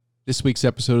This week's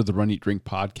episode of the Run, Eat, Drink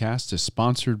podcast is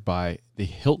sponsored by the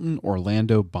Hilton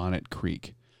Orlando Bonnet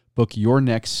Creek. Book your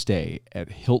next stay at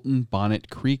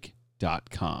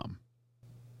hiltonbonnetcreek.com.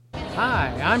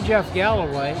 Hi, I'm Jeff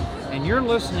Galloway, and you're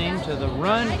listening to the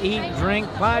Run, Eat, Drink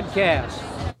podcast.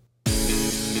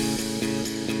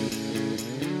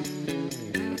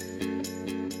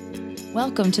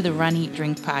 Welcome to the Run, Eat,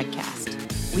 Drink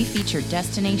podcast. We feature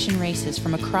destination races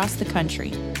from across the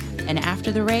country. And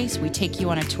after the race, we take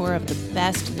you on a tour of the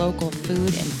best local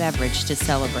food and beverage to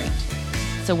celebrate.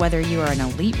 So whether you are an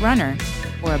elite runner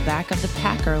or a back of the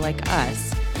packer like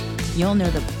us, you'll know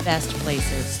the best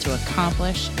places to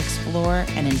accomplish, explore,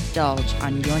 and indulge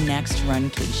on your next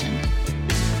runcation.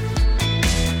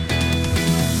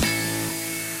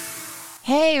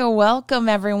 Hey, welcome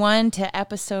everyone to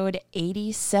episode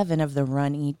 87 of the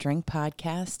Run, Eat, Drink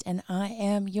podcast. And I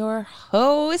am your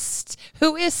host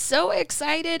who is so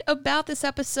excited about this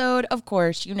episode. Of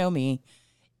course, you know me.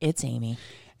 It's Amy.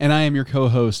 And I am your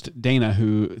co-host, Dana,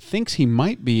 who thinks he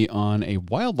might be on a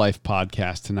wildlife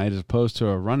podcast tonight as opposed to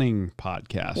a running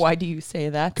podcast. Why do you say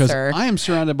that, Because sir? I am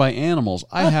surrounded by animals.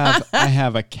 I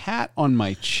have a cat on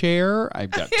my chair.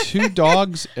 I've got two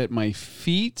dogs at my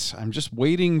feet. I'm just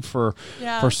waiting for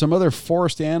some other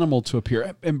forest animal to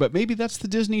appear. But maybe that's the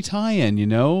Disney tie-in, you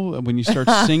know, when you start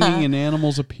singing and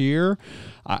animals appear.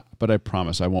 But I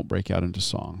promise I won't break out into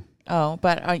song. Oh,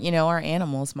 but our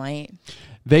animals might.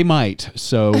 They might.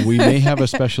 So we may have a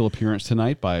special appearance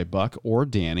tonight by Buck or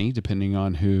Danny, depending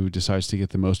on who decides to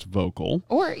get the most vocal.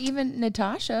 Or even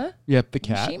Natasha. Yep, the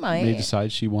cat. She might. May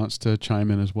decide she wants to chime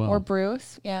in as well. Or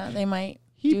Bruce. Yeah, they might.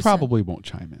 He probably won't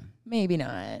chime in. Maybe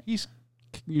not. He's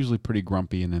usually pretty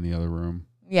grumpy and in the other room.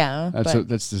 Yeah.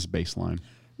 That's his baseline.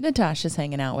 Natasha's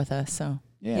hanging out with us, so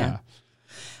yeah.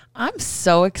 I'm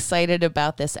so excited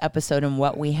about this episode and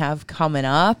what we have coming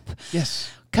up.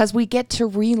 Yes. Because we get to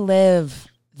relive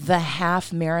the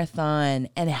half marathon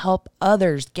and help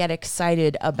others get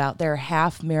excited about their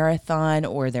half marathon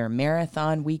or their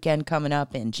marathon weekend coming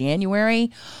up in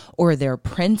January, or their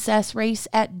princess race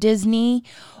at Disney,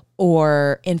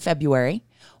 or in February,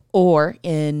 or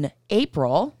in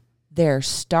April, their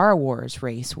Star Wars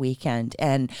race weekend.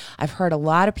 And I've heard a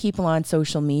lot of people on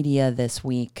social media this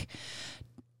week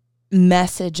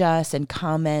message us and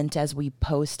comment as we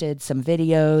posted some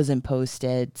videos and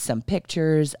posted some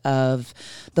pictures of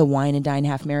the Wine and Dine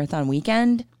Half Marathon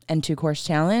Weekend and 2-Course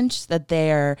Challenge, that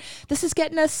this is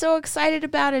getting us so excited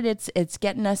about it. It's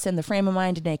getting us in the frame of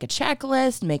mind to make a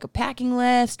checklist, make a packing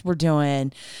list. We're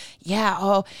doing,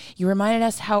 you reminded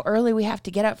us how early we have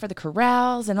to get up for the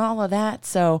corrals and all of that.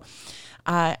 So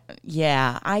I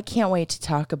can't wait to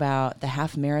talk about the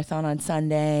half marathon on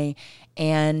Sunday.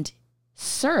 And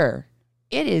sir,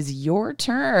 it is your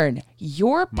turn.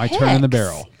 My turn in the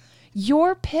barrel.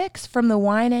 Your picks from the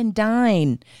Wine and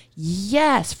Dine.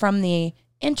 Yes, from the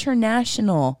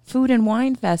International Food and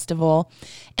Wine Festival.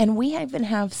 And we even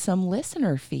have some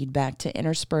listener feedback to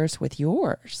intersperse with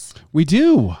yours. We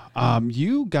do.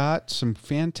 You got some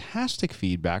fantastic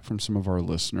feedback from some of our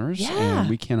listeners. Yeah. And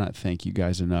we cannot thank you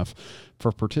guys enough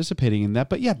for participating in that.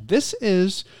 But yeah, this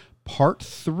is part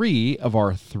 3 of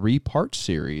our 3-part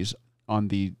series on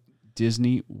the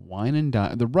Disney Wine and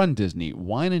Dine, the Run Disney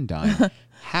Wine and Dine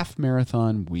Half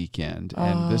Marathon Weekend.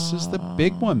 And this is the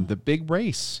big one, the big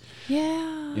race.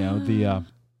 Yeah. You know,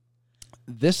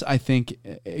 this, I think,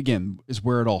 again, is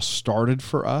where it all started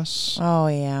for us. Oh,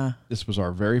 yeah. This was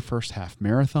our very first half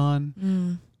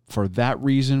marathon. For that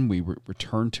reason, we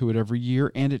return to it every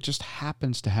year. And it just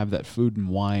happens to have that food and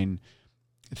wine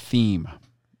theme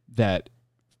that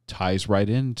ties right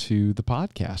into the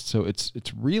podcast. So it's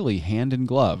really hand in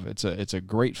glove. It's a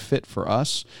great fit for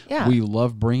us. Yeah. We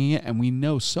love bringing it, and we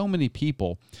know so many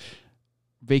people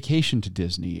vacation to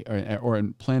Disney or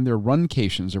plan their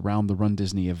runcations around the Run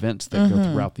Disney events that go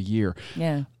throughout the year.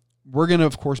 Yeah. We're going to,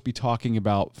 of course, be talking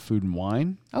about food and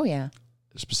wine. Oh, yeah.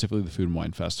 Specifically the Food and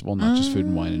Wine Festival, not just food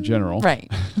and wine in general. Right.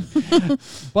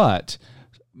 But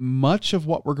much of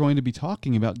what we're going to be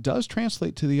talking about does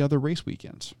translate to the other race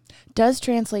weekends.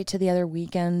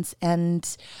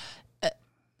 And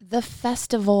the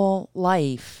festival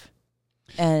life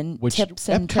and which tips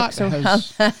and Epcot tricks around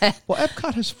that. Well,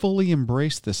 Epcot has fully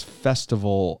embraced this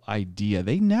festival idea.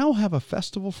 They now have a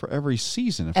festival for every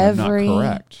season, if I'm not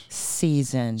correct.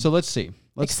 Season. So let's see.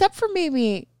 Except for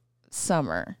maybe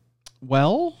summer.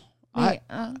 Well, okay.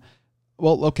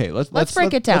 Let's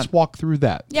break it down. Let's walk through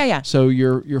that. Yeah. So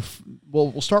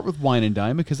we'll start with Wine and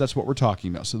Dine because that's what we're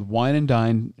talking about. So the Wine and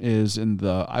Dine is in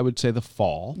I would say the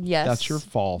fall. Yes. That's your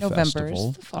fall November's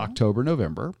festival. the fall. October,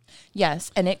 November.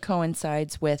 Yes, and it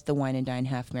coincides with the Wine and Dine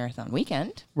Half Marathon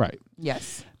Weekend. Right.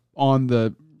 Yes. On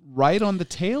the right on the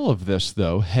tail of this,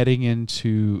 though, heading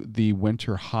into the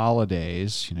winter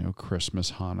holidays,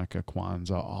 Christmas, Hanukkah,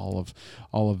 Kwanzaa,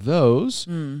 all of those,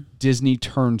 Disney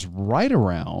turns right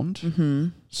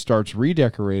around, starts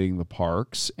redecorating the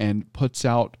parks, and puts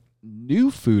out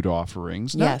new food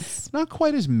offerings. Not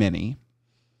quite as many,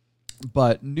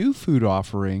 but new food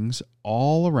offerings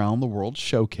all around the World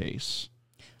Showcase.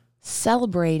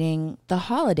 Celebrating the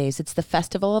holidays. It's the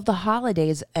festival of the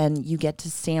holidays, and you get to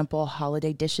sample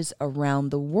holiday dishes around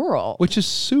the world. Which is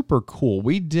super cool.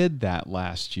 We did that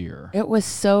last year. It was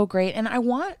so great. And I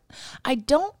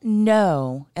don't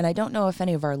know if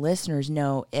any of our listeners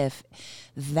know if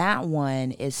that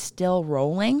one is still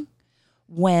rolling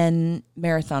when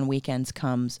Marathon Weekends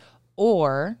comes,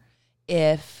 or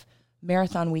if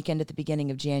Marathon Weekend at the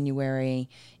beginning of January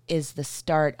is the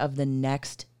start of the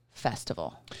next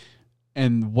festival.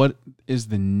 And what is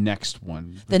the next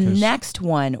one? The next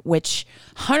one, which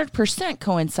 100%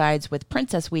 coincides with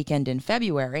Princess Weekend in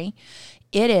February,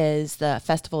 it is the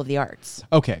Festival of the Arts.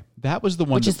 Okay, that was the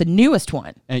one. Which is the newest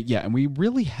one. And we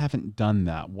really haven't done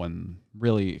that one,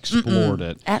 really explored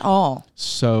it. At all.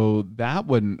 So that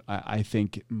one, I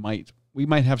think, we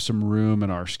might have some room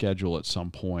in our schedule at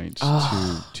some point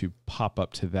to pop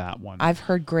up to that one. I've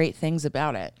heard great things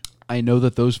about it. I know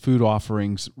that those food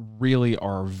offerings really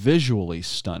are visually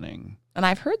stunning. And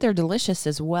I've heard they're delicious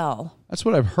as well. That's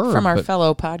what I've heard. From our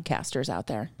fellow podcasters out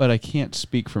there. But I can't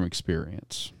speak from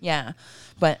experience. Yeah.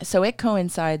 But so it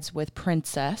coincides with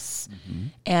Princess,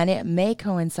 and it may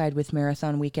coincide with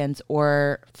Marathon Weekends,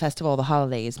 or Festival of the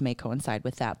Holidays may coincide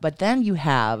with that. But then you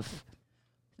have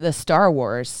the Star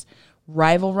Wars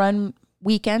Rival Run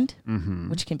Weekend,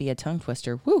 which can be a tongue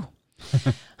twister. Woo.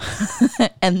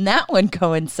 And that one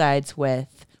coincides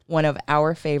with one of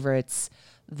our favorites,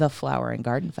 the Flower and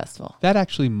Garden Festival. That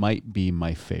actually might be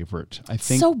my favorite. I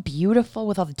think so beautiful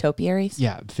with all the topiaries.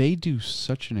 Yeah, they do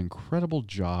such an incredible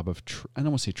job of I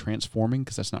don't want to say transforming,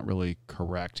 because that's not really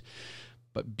correct,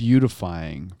 but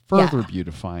beautifying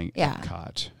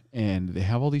Epcot. And they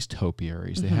have all these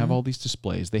topiaries. They have all these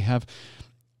displays. They have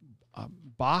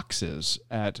boxes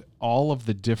at all of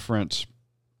the different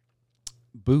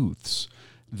booths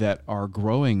that are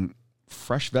growing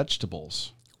fresh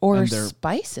vegetables or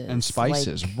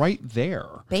spices like right there,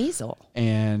 basil,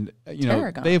 and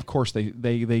tarragon. They of course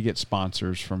they get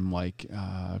sponsors from like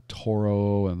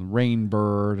Toro and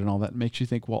Rainbird and all that. It makes you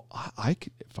think, well,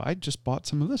 if I just bought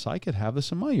some of this, I could have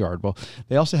this in my yard. Well,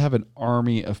 they also have an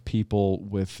army of people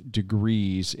with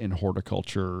degrees in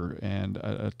horticulture and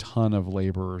a ton of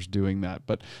laborers doing that,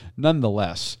 but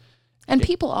nonetheless. And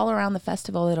people all around the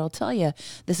festival that'll tell you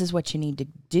this is what you need to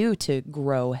do to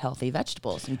grow healthy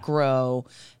vegetables and grow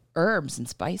herbs and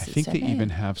spices. I think they even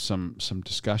have some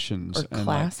discussions or and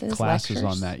classes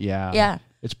on that. Yeah. Yeah.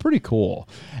 It's pretty cool.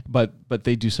 But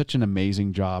they do such an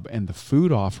amazing job. And the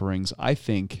food offerings, I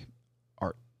think,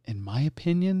 are, in my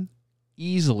opinion,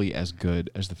 easily as good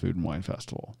as the Food and Wine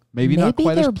Festival. Maybe not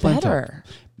quite as plentiful. Better.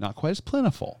 Not quite as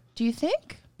plentiful. Do you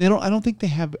think? I don't think they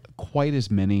have quite as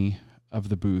many of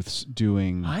the booths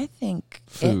doing I think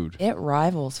food. It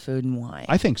rivals Food and Wine.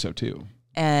 I think so too.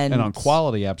 And on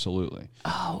quality, absolutely.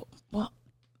 Oh, well,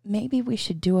 maybe we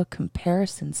should do a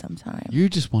comparison sometime. You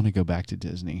just want to go back to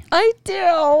Disney. I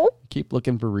do. Keep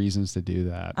looking for reasons to do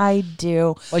that. I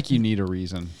do. Like you need a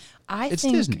reason. It's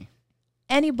Disney.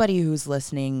 Anybody who's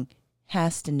listening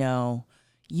has to know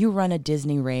you run a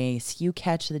Disney race, you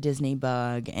catch the Disney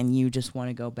bug, and you just want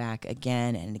to go back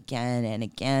again and again and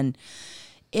again.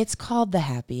 It's called the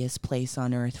happiest place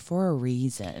on earth for a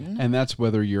reason. And that's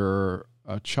whether you're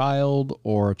a child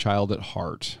or a child at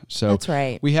heart. So that's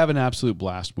right. We have an absolute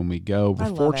blast when we go.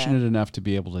 We're fortunate enough to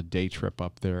be able to day trip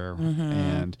up there.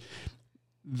 And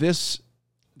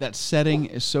that setting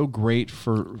is so great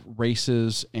for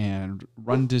races, and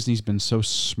Run Disney's been so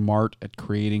smart at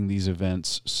creating these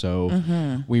events.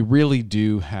 So we really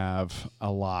do have a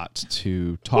lot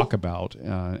to talk about,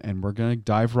 and we're going to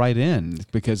dive right in,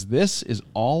 because this is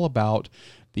all about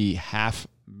the half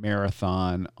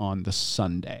marathon on the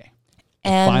Sunday, the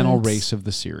final race of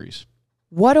the series.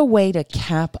 What a way to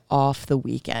cap off the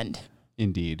weekend.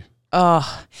 Indeed.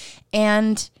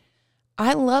 And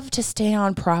I love to stay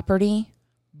on property.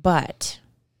 But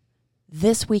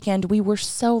this weekend, we were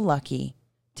so lucky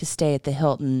to stay at the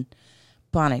Hilton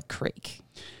Bonnet Creek.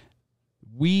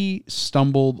 We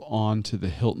stumbled onto the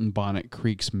Hilton Bonnet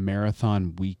Creek's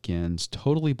marathon weekends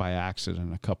totally by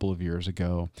accident a couple of years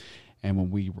ago. And when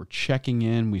we were checking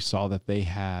in, we saw that they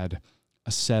had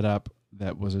a setup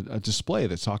that was a display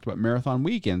that talked about marathon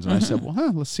weekends. And I said,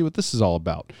 well, let's see what this is all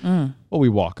about. Well, we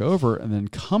walk over and then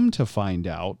come to find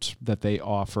out that they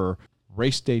offer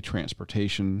race day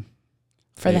transportation,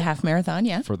 For the half marathon,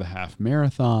 yeah. For the half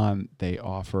marathon, they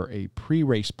offer a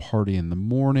pre-race party in the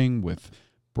morning with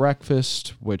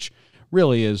breakfast, which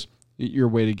really is your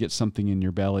way to get something in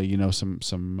your belly. You know, some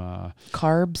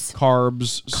carbs,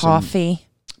 some coffee,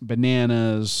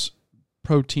 bananas,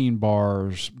 protein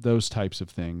bars, those types of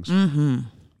things. Mm-hmm.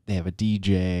 They have a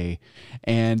DJ,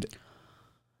 and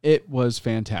it was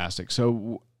fantastic.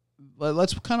 So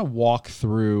let's kind of walk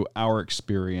through our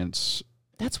experience.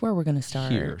 That's where we're going to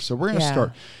start here. So we're going to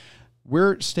start.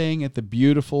 We're staying at the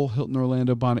beautiful Hilton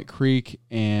Orlando Bonnet Creek,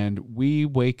 and we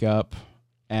wake up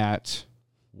at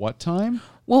what time?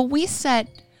 Well, we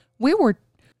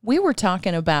were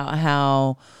talking about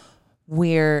how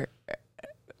we're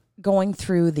going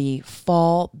through the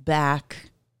fall back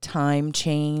time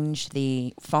change,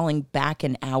 the falling back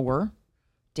an hour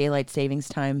daylight savings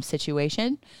time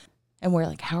situation. And we're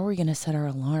like, how are we going to set our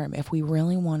alarm if we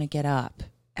really want to get up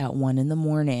at 1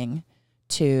 a.m.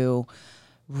 to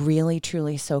really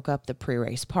truly soak up the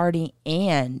pre-race party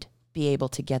and be able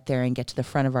to get there and get to the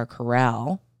front of our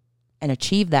corral and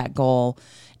achieve that goal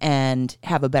and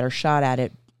have a better shot at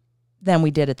it than we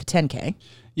did at the 10K.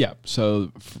 Yeah.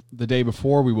 So the day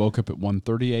before, we woke up at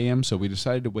 1:30 a.m. So we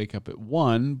decided to wake up at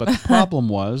 1, but the problem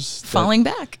was falling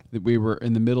back. That we were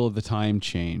in the middle of the time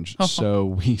change. So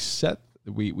we set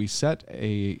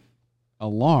a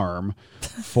alarm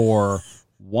for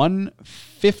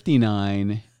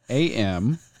 1:59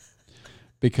 a.m.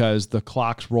 because the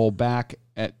clocks roll back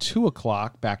at 2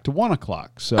 o'clock back to 1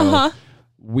 o'clock. So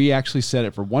we actually set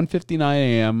it for 1:59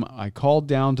 a.m. I called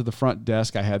down to the front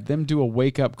desk. I had them do a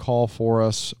wake-up call for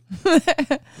us.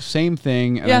 Same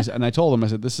thing. And I told them, I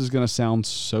said, this is going to sound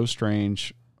so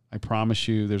strange. I promise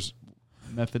you there's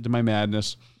method to my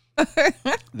madness.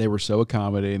 They were so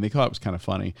accommodating. They thought it was kind of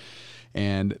funny.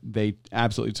 And they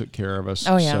absolutely took care of us.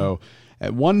 Oh, yeah. So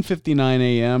at 1:59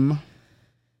 a.m.,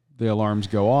 the alarms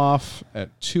go off.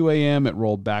 At 2 a.m., it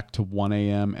rolled back to 1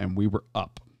 a.m., and we were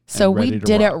up. So we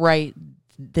did it right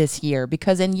this year,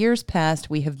 because in years past,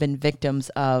 we have been victims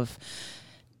of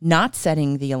not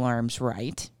setting the alarms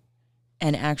right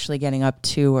and actually getting up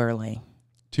too early.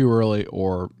 Too early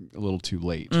or a little too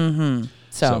late. Mm-hmm.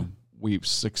 So we've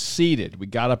succeeded. We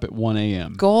got up at 1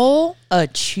 a.m. Goal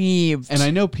achieved. And I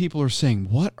know people are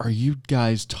saying, what are you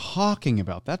guys talking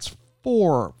about? That's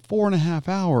 4.5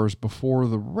 hours before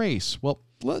the race. Well,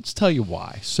 let's tell you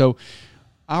why. So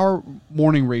our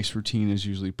morning race routine is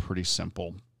usually pretty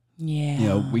simple. Yeah. You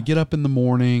know, we get up in the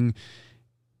morning.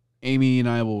 Amy and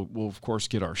I will of course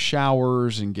get our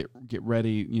showers and get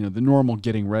ready, you know, the normal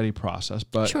getting ready process.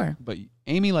 But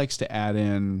Amy likes to add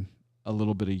in a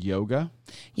little bit of yoga.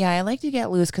 Yeah, I like to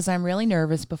get loose because I'm really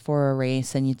nervous before a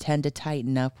race, and you tend to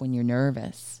tighten up when you're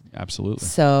nervous. Absolutely.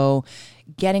 So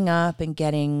getting up and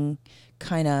getting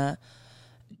kind of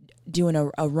doing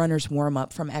a runner's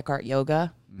warm-up from Eckhart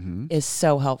Yoga is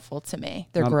so helpful to me.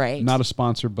 They're great. Not a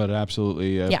sponsor, but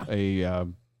absolutely a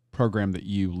program that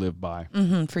you live by.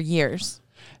 For years.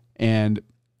 And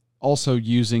also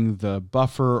using the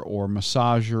buffer or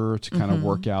massager to kind of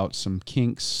work out some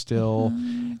kinks still.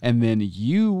 And then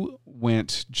you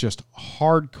went just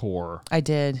hardcore. I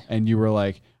did. And you were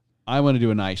like, I want to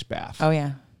do an ice bath. Oh,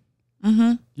 yeah.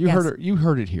 You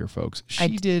heard it here, folks.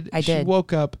 She did. She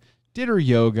woke up, did her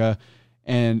yoga,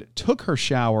 and took her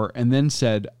shower, and then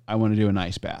said, I want to do an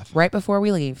ice bath. Right before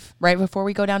we leave. Right before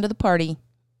we go down to the party.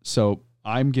 So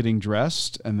I'm getting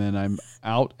dressed, and then I'm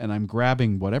out, and I'm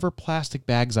grabbing whatever plastic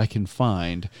bags I can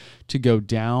find to go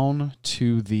down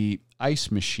to the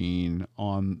ice machine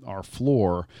on our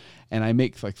floor, and I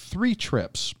make like 3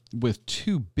 trips with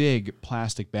 2 big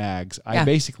plastic bags. I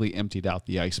basically emptied out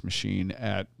the ice machine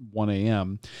at 1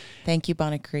 a.m. Thank you,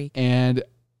 Bonnet Creek. And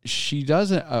she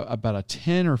does about a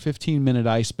 10 or 15 minute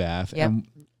ice bath,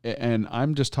 and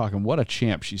I'm just talking, what a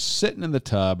champ. She's sitting in the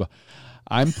tub.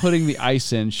 I'm putting the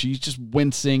ice in. She's just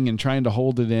wincing and trying to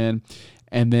hold it in.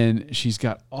 And then she's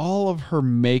got all of her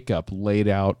makeup laid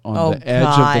out on the edge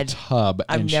of the tub.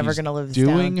 I'm never going to live this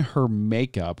doing down. her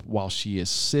makeup while she is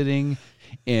sitting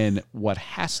in what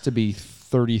has to be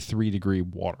 33-degree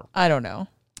water. I don't know.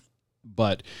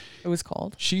 But it was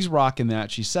cold. She's rocking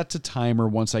that. She sets a timer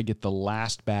once I get the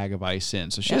last bag of ice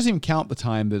in. So she doesn't even count the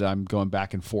time that I'm going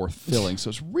back and forth filling. So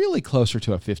it's really closer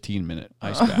to a 15-minute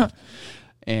ice bath.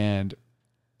 And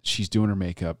she's doing her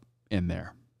makeup in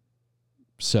there.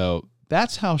 So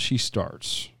that's how she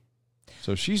starts.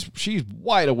 So she's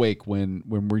wide awake when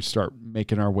we start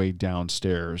making our way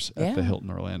downstairs at the Hilton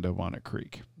Orlando Bonnet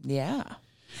Creek. Yeah.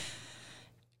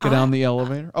 Go down the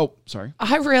elevator. Oh, sorry.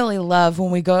 I really love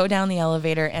when we go down the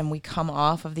elevator and we come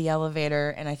off of the elevator,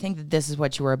 and I think that this is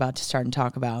what you were about to start and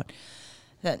talk about,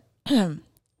 that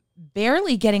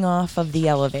barely getting off of the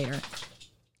elevator.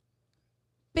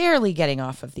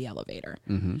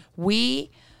 Mm-hmm.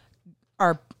 We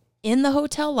are in the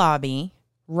hotel lobby,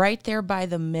 right there by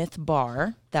the Myth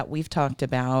Bar that we've talked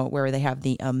about, where they have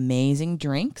the amazing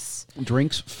drinks.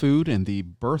 Drinks, food, and the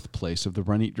birthplace of the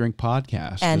Run, Eat, Drink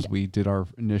podcast, as we did our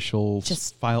initial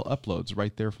file uploads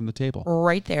right there from the table.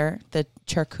 Right there. The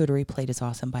charcuterie plate is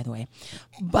awesome, by the way.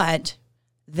 But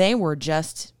they were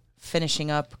just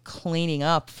finishing up, cleaning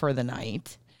up for the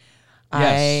night.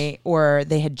 Yes. Or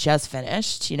they had just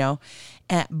finished,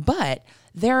 but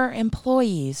there are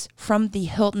employees from the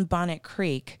Hilton Bonnet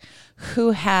Creek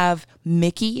who have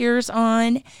Mickey ears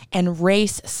on and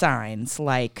race signs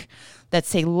that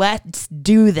say, let's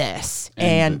do this.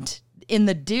 And in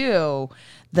the do,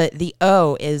 the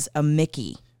O is a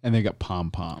Mickey. And they got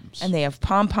pom-poms. And they have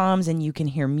pom-poms, and you can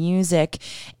hear music.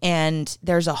 And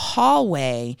there's a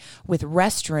hallway with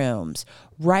restrooms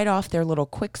right off their little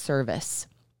quick service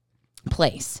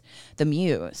place, the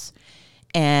Muse.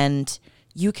 And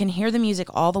you can hear the music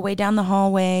all the way down the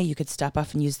hallway. You could stop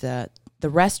off and use the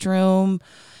restroom.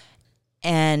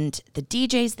 And the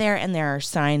DJ's there, and there are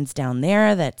signs down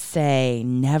there that say,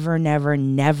 never, never,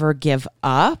 never give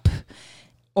up.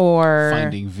 Or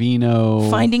Finding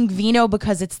Vino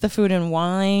because it's the Food and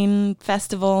Wine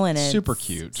Festival, and it's super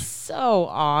cute, so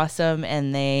awesome.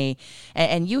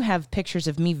 And you have pictures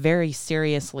of me very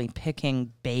seriously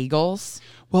picking bagels.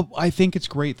 Well, I think it's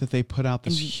great that they put out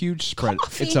this huge spread.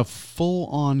 Coffee. It's a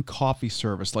full-on coffee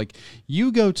service. Like, you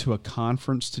go to a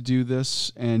conference to do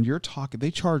this, and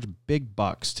they charge big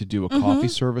bucks to do a coffee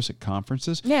service at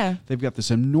conferences. Yeah. They've got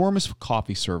this enormous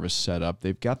coffee service set up.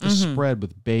 They've got the spread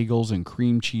with bagels and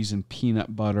cream cheese and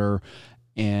peanut butter,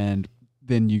 and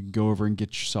then you can go over and get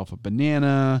yourself a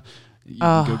banana. You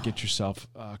can go get yourself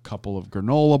a couple of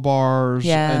granola bars.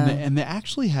 Yeah. And they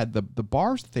actually had the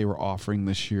bars that they were offering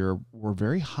this year were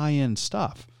very high-end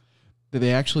stuff.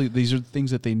 These are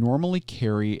things that they normally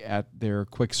carry at their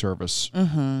quick service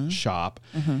shop.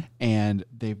 Mm-hmm. And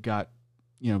they've got,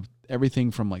 everything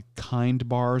from like Kind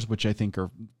bars, which I think are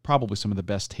probably some of the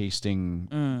best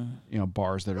tasting,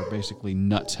 bars that are basically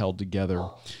nuts held together.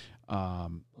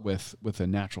 With a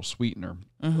natural sweetener.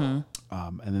 Mm-hmm.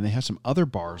 And then they have some other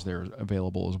bars there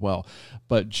available as well.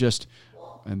 But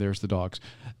and there's the dogs.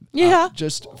 Yeah.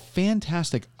 Just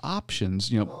fantastic options.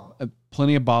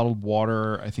 Plenty of bottled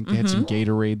water. I think they had some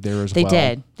Gatorade there as well.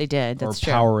 They did. That's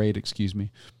true. Or Powerade, excuse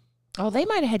me. Oh, they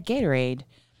might have had Gatorade.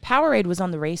 Powerade was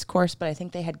on the race course, but I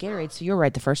think they had Gatorade, so you were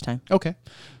right the first time. Okay.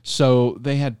 So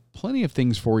they had plenty of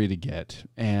things for you to get.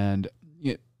 And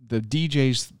the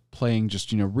DJs playing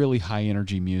just really high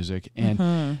energy music,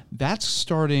 and that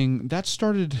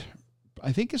started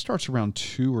I think it starts around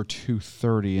 2 or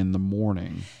 2:30 in the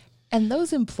morning, and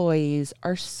those employees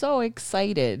are so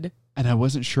excited. And I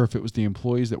wasn't sure if it was the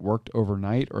employees that worked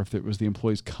overnight or if it was the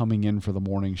employees coming in for the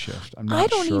morning shift. I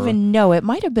don't even know. It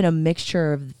might have been a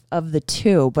mixture of the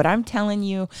two, but I'm telling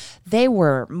you, they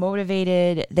were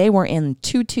motivated. They were in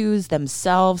tutus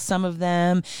themselves, some of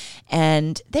them,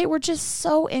 and they were just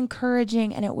so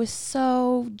encouraging, and it was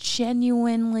so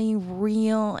genuinely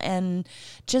real and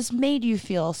just made you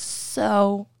feel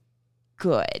so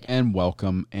good. And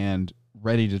welcome and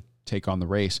ready to take on the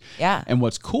race. Yeah. And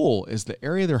what's cool is the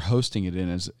area they're hosting it in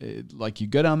is like you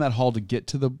go down that hall to get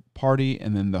to the party,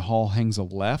 and then the hall hangs a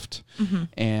left,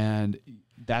 and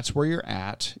that's where you're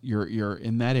at. You're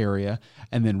in that area,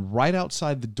 and then right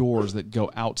outside the doors that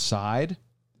go outside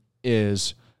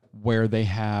is where they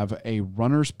have a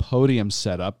runner's podium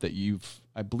set up that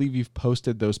I believe you've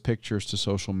posted those pictures to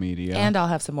social media. And I'll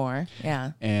have some more.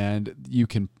 Yeah. And you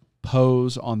can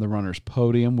pose on the runner's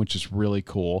podium, which is really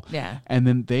cool. Yeah. And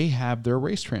then they have their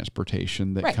race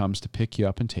transportation that comes to pick you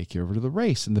up and take you over to the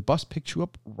race. And the bus picks you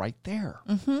up right there.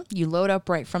 Mm-hmm. You load up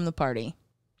right from the party.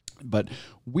 But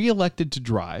we elected to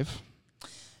drive.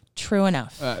 True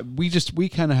enough. We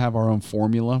kind of have our own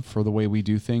formula for the way we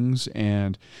do things,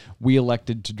 and we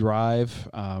elected to drive.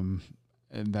 And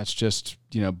that's just,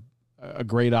 a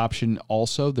great option.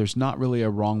 Also, there's not really a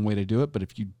wrong way to do it, but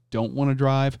if you don't want to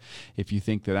drive, if you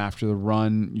think that after the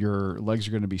run your legs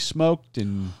are going to be smoked,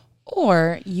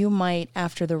 or you might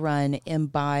after the run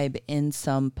imbibe in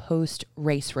some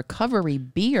post-race recovery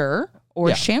beer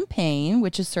or champagne,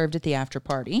 which is served at the after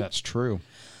party. That's true.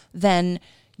 Then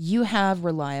you have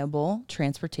reliable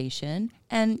transportation,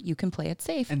 and you can play it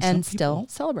safe and still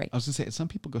celebrate. I was going to say, some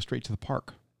people go straight to the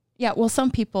park. Yeah, well, some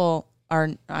people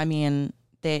are,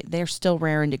 they're still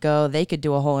raring to go. They could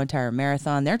do a whole entire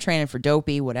marathon. They're training for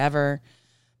Dopey, whatever,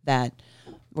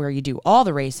 where you do all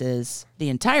the races the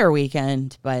entire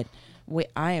weekend. But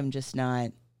I am just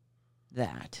not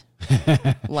that.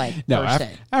 like No, person.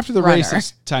 after the Runner. race,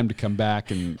 it's time to come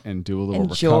back and do a little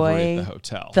Enjoy recovery at the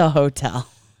hotel. The hotel.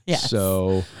 Yes.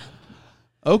 So,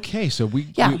 okay, so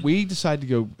we decide to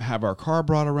go have our car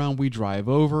brought around. We drive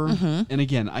over. And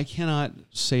again, I cannot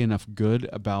say enough good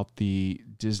about the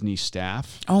Disney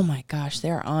staff. Oh my gosh,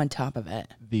 they're on top of it.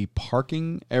 The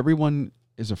parking, everyone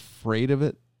is afraid of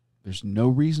it. There's no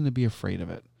reason to be afraid of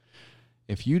it.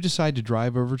 If you decide to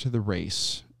drive over to the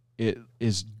race, it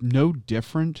is no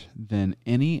different than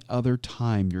any other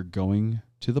time you're going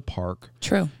to the park.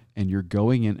 True. And you're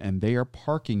going in, and they are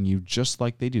parking you just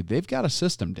like they do. They've got a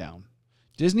system down.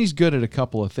 Disney's good at a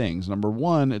couple of things. Number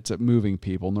one, it's at moving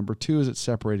people. Number two is it's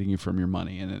separating you from your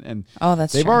money. And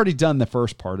that's they've true. already done the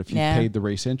first part if you paid the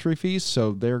race entry fees.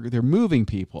 So they're moving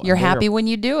people. You're happy when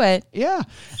you do it. Yeah.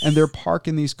 And they're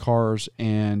parking these cars,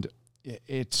 and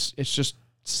it's just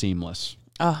seamless.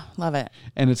 Oh, love it.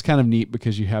 And it's kind of neat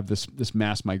because you have this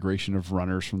mass migration of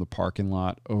runners from the parking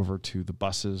lot over to the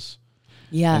buses.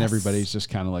 Yes. And everybody's just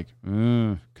kind of like,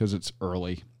 because it's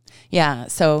early. Yeah.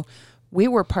 So we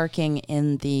were parking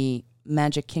in the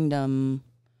Magic Kingdom.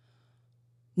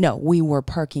 No, we were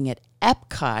parking at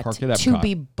Epcot, to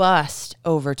be bussed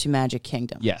over to Magic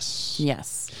Kingdom. Yes.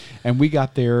 Yes. And we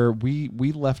got there. We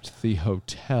left the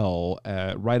hotel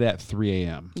right at 3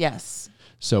 a.m. Yes.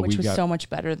 So which was so much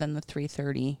better than the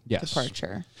 3:30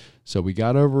 departure. So we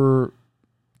got over,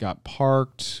 got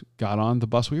parked, got on the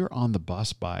bus. We were on the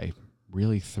bus by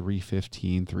really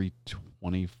 3:15,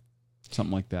 3:20,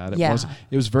 something like that.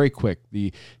 It was very quick.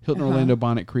 The Hilton Orlando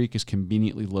Bonnet Creek is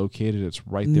conveniently located. It's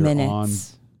right there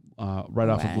right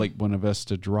off of Lake Buena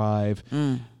Vista Drive.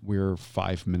 We're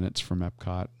 5 minutes from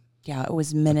Epcot. Yeah, it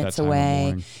was minutes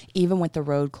away, even with the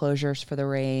road closures for the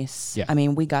race. Yeah. I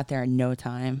mean, we got there in no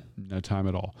time. No time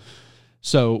at all.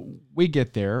 So we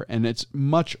get there, and it's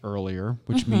much earlier,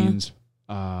 which means...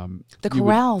 the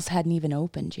corrals hadn't even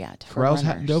opened yet. Corrals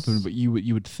hadn't opened, but you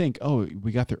would think, oh,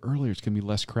 we got there earlier, it's going to be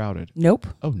less crowded. Nope.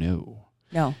 Oh, no.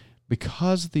 No.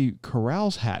 Because the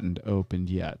corrals hadn't opened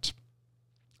yet,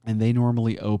 and they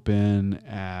normally open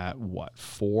at,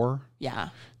 4? Yeah.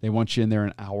 They want you in there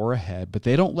an hour ahead, but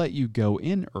they don't let you go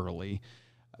in early.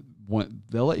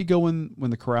 They'll let you go in when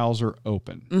the corrals are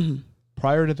open.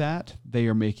 Prior to that, they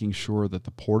are making sure that the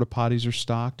porta potties are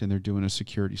stocked, and they're doing a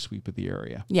security sweep of the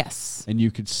area. Yes. And you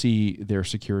could see their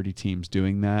security teams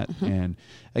doing that. And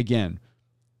again,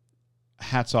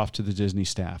 hats off to the Disney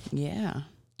staff. Yeah.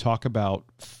 Talk about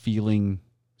feeling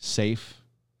safe.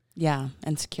 Yeah,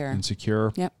 and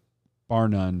secure. Yep. Bar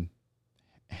none.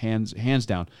 Hands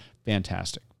down.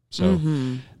 Fantastic. So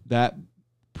that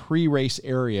pre-race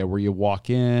area where you walk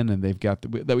in, and they've got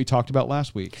that we talked about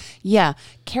last week. Yeah.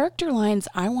 Character lines,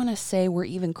 I want to say, were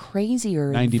even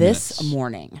crazier this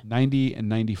morning. 90 and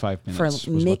 95 minutes.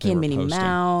 For Mickey and Minnie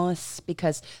Mouse,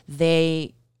 because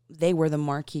they were the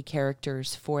marquee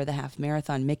characters for the half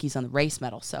marathon. Mickey's on the race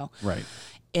medal. So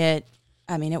it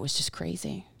was just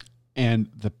crazy. And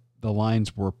the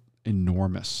lines were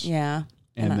enormous. Yeah.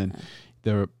 And then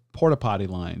the porta potty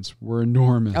lines were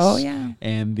enormous. Oh, yeah.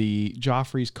 And the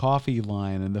Joffrey's coffee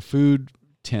line and the food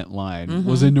tent line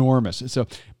was enormous. So,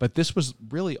 but this was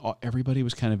really, everybody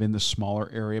was kind of in the smaller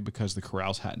area because the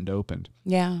corrals hadn't opened.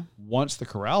 Yeah. Once the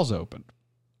corrals opened.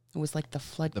 It was like the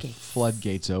floodgates. The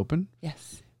floodgates open.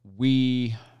 Yes.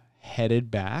 We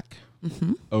headed back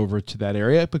over to that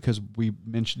area because we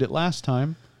mentioned it last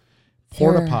time.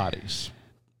 Porta potties.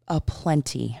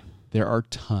 Aplenty. There are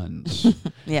tons.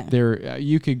 Yeah. There,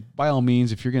 you could, by all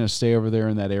means, if you're going to stay over there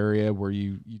in that area where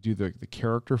you do the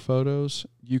character photos,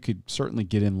 you could certainly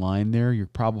get in line there. You're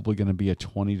probably going to be a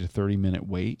 20 to 30 minute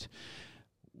wait.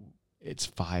 It's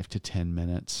 5 to 10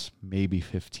 minutes, maybe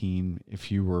 15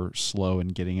 if you were slow in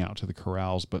getting out to the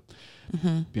corrals. But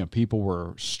people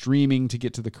were streaming to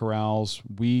get to the corrals.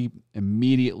 We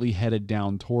immediately headed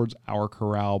down towards our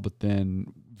corral, but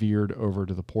then veered over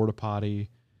to the porta potty.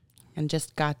 And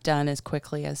just got done as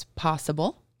quickly as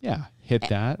possible. Yeah, hit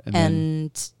that.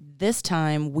 And this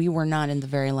time, we were not in the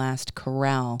very last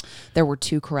corral. There were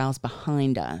 2 corrals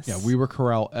behind us. Yeah, we were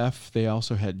Corral F. They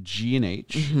also had G and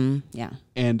H. Yeah.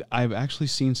 And I've actually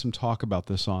seen some talk about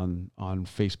this on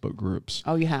Facebook groups.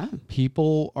 Oh, you have?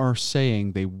 People are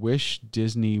saying they wish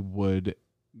Disney would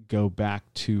go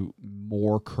back to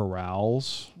more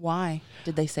corrals. Why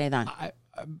did they say that?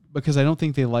 Because I don't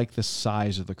think they like the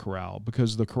size of the corral,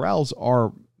 because the corrals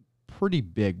are pretty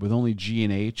big with only G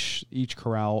and H. Each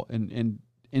corral and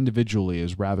individually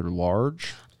is rather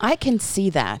large. I can see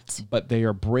that. But they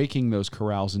are breaking those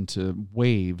corrals into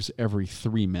waves every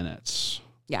 3 minutes.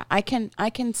 Yeah, I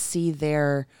can see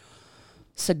their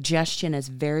suggestion as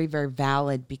very, very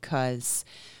valid, because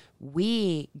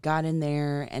we got in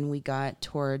there and we got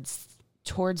towards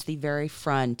the very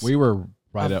front. We were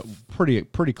right up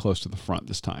pretty close to the front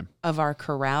this time of our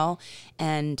corral,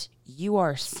 and you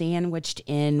are sandwiched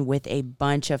in with a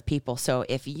bunch of people. So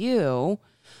if you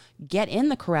get in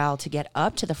the corral to get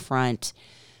up to the front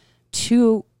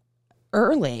too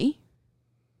early,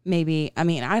 maybe, I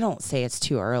mean, I don't say it's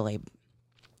too early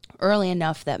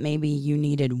enough that maybe you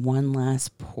needed one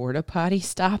last porta potty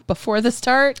stop before the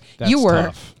start, you were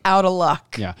tough. out of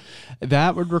luck. Yeah,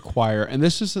 that would require, and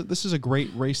this is a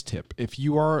great race tip. If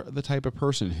you are the type of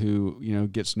person who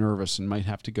gets nervous and might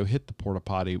have to go hit the porta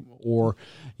potty, or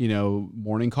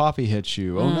morning coffee hits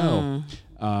you, oh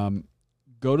no,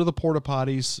 go to the porta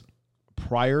potties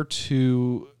prior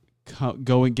to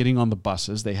getting on the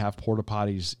buses. They have porta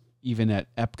potties. Even at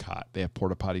Epcot, they have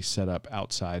porta potties set up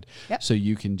outside, so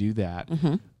you can do that.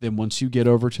 Mm-hmm. Then once you get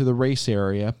over to the race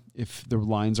area, if the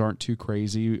lines aren't too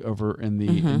crazy over in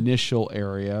the initial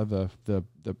area, the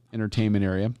entertainment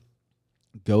area,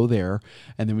 go there.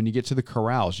 And then when you get to the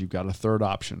corrals, you've got a third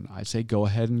option. I say go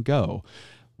ahead and go.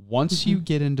 Once you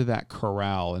get into that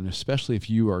corral, and especially if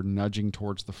you are nudging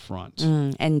towards the front,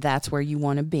 and that's where you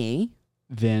want to be,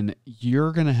 then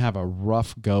you're going to have a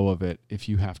rough go of it if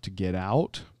you have to get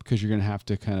out, because you're going to have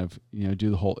to kind of, do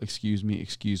the whole excuse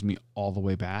me all the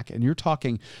way back. And you're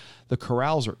talking, the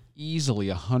corrals are easily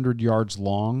 100 yards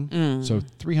long, so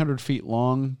 300 feet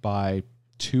long by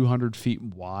 200 feet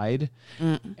wide,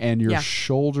 and you're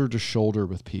shoulder to shoulder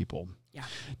with people. Yeah.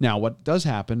 Now, what does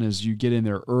happen is you get in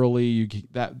there early.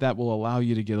 That will allow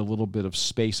you to get a little bit of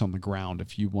space on the ground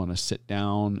if you want to sit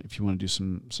down, if you want to do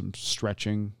some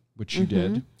stretching, which you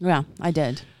did. Yeah, I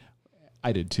did.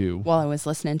 I did too. While I was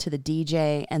listening to the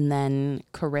DJ, and then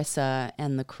Carissa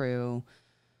and the crew,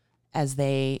 as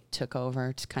they took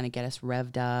over to kind of get us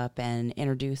revved up and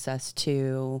introduce us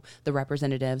to the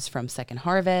representatives from Second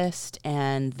Harvest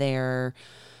and their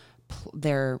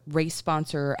race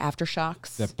sponsor,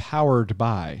 Aftershocks. The Powered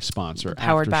By sponsor,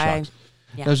 Powered By.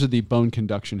 Yeah. Those are the bone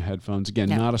conduction headphones. Again,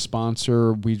 not a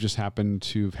sponsor. We just happened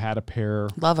to have had a pair.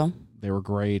 Love them. They were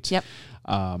great. Yep.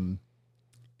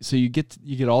 So you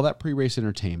get all that pre-race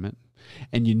entertainment,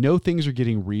 and things are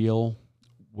getting real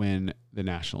when the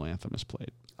national anthem is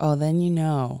played. Oh, then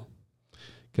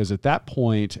Because at that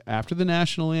point, after the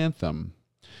national anthem,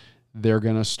 they're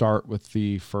going to start with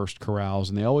the first corrals,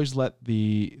 and they always let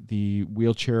the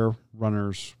wheelchair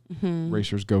runners,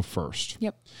 racers go first.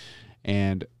 Yep.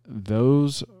 And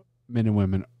those men and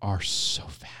women are so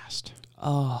fast.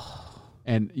 Oh.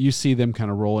 And you see them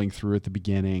kind of rolling through at the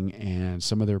beginning, and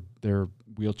some of their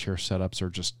wheelchair setups are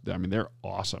just, I mean, they're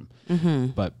awesome.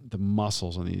 But the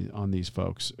muscles on these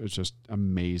folks is just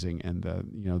amazing, and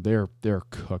they're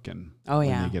cooking. Oh, when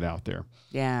yeah. they get out there.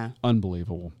 Yeah.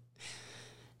 Unbelievable.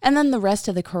 And then the rest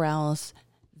of the corrals,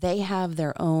 they have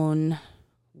their own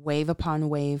wave upon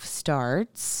wave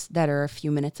starts that are a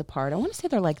few minutes apart. I want to say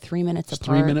they're like 3 minutes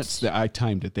apart. 3 minutes. I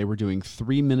timed it. They were doing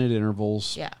 3 minute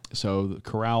intervals. Yeah. So the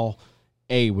corral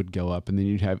A would go up, and then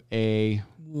you'd have A1,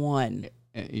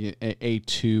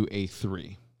 A2,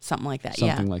 A3. Something like that.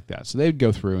 Something like that. So they'd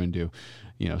go through and do,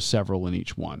 several in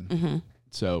each one.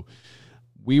 So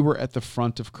we were at the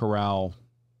front of corral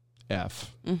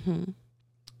F.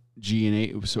 G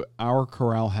and A. So our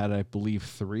corral had, I believe,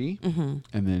 3, and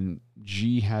then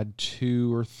G had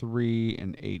 2 or 3,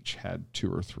 and H had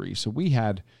 2 or 3. So we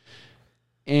had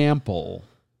ample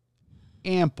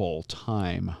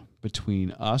time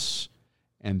between us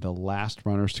and the last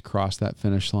runners to cross that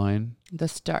finish line. The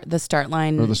start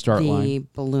line. Or the start line. The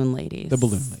balloon ladies. The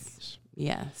balloon ladies.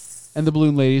 Yes. And the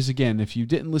balloon ladies, again, if you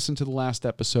didn't listen to the last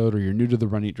episode or you're new to the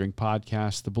Run, Eat, Drink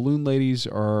podcast, the balloon ladies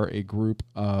are a group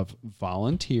of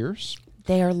volunteers.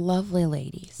 They are lovely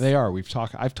ladies. They are.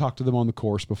 I've talked to them on the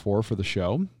course before for the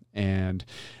show, and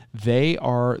they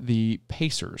are the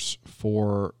pacers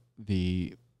for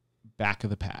the back of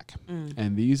the pack.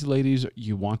 And these ladies,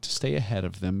 you want to stay ahead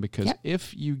of them, because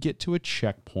if you get to a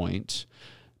checkpoint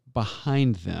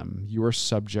behind them, you are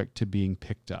subject to being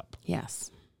picked up.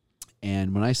 Yes.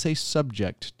 And when I say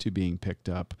subject to being picked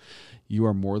up, you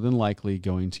are more than likely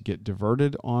going to get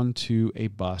diverted onto a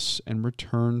bus and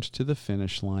returned to the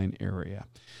finish line area,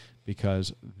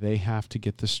 because they have to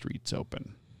get the streets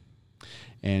open.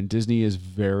 And Disney is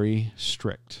very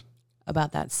strict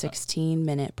about that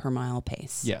 16-minute per mile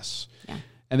pace. Yes. Yeah.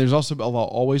 And there's also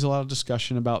always a lot of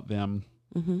discussion about them.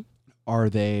 Are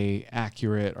they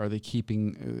accurate? Are they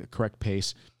keeping correct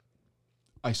pace?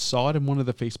 I saw it in one of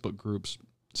the Facebook groups.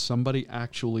 Somebody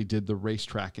actually did the race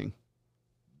tracking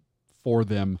for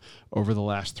them over the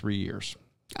last 3 years.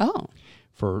 Oh.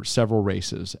 for several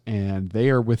races, and they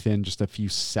are within just a few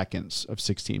seconds of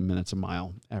 16 minutes a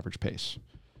mile average pace.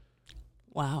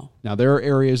 Wow. Now, there are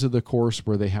areas of the course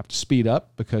where they have to speed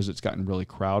up because it's gotten really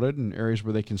crowded, and areas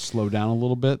where they can slow down a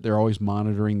little bit. They're always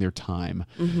monitoring their time.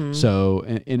 So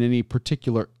in any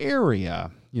particular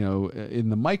area, in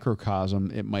the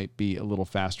microcosm, it might be a little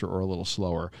faster or a little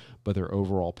slower, but their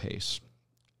overall pace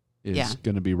is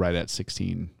going to be right at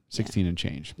 16 and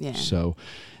change. Yeah. So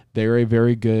they're a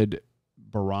very good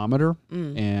barometer,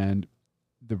 and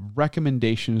the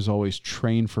recommendation is always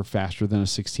train for faster than a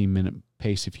 16-minute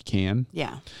pace if you can.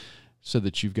 Yeah. So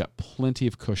that you've got plenty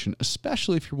of cushion,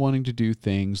 especially if you're wanting to do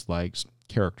things like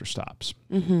character stops.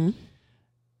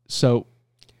 So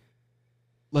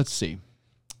let's see.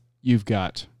 You've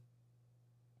got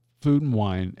food and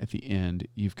wine at the end.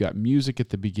 You've got music at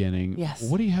the beginning. Yes.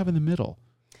 What do you have in the middle?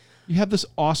 You have this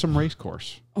awesome race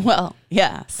course. Well,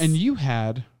 yes. And you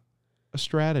had a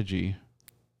strategy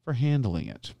for handling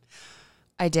it.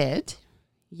 I did.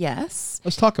 Yes.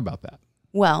 Let's talk about that.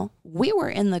 Well, we were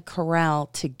in the corral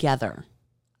together,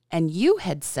 and you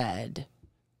had said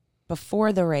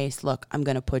before the race, look, I'm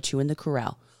going to put you in the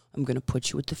corral. I'm going to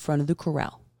put you at the front of the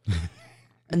corral.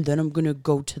 And then I'm going to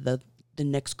go to the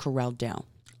next corral down.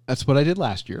 That's what I did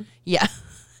last year. Yeah.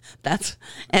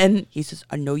 And he says,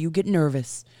 I know you get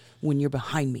nervous when you're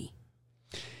behind me.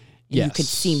 And you can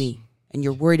see me, and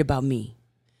you're worried about me.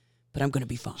 But I'm going to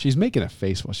be fine. She's making a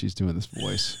face while she's doing this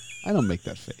voice. I don't make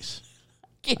that face.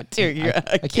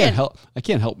 I can't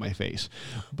help my face.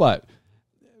 But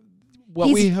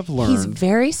we have learned. He's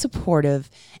very supportive,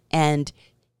 and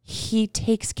he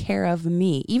takes care of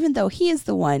me. Even though he is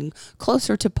the one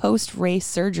closer to post-race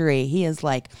surgery, he is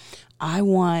like, I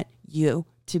want you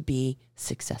to be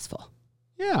successful.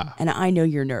 Yeah. And I know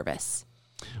you're nervous.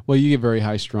 Well, you get very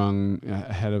high-strung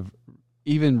ahead of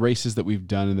even races that we've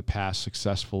done in the past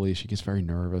successfully. She gets very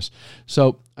nervous.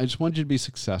 So I just wanted you to be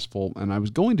successful, and I was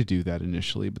going to do that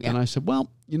initially, but then I said, well,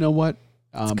 you know what?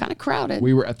 It's kind of crowded.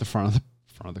 We were at the front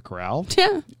of the corral.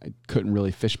 Yeah. I couldn't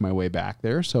really fish my way back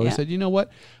there. So I said, you know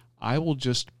what? I will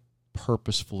just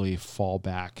purposefully fall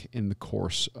back in the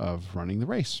course of running the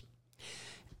race.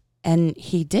 And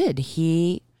he did.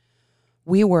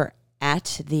 We were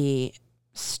at the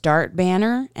start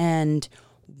banner, and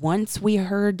once we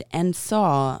heard and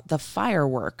saw the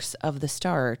fireworks of the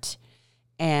start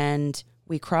and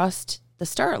we crossed the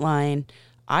start line,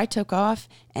 I took off,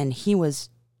 and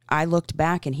I looked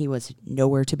back, and he was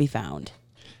nowhere to be found.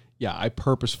 Yeah, I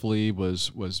purposefully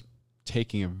was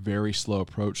taking a very slow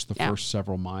approach the first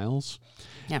several miles.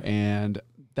 Yeah. And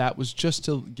that was just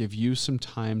to give you some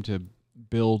time to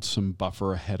build some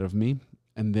buffer ahead of me.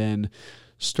 And then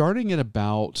starting at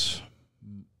about,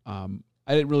 I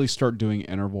didn't really start doing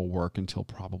interval work until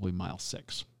probably mile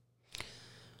 6.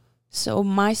 So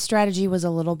my strategy was a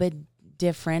little bit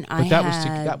different. But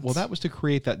that was to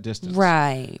create that distance.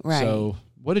 Right. So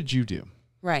what did you do?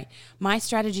 Right. My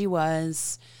strategy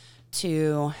was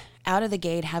to, out of the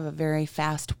gate, have a very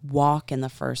fast walk in the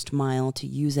first mile to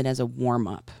use it as a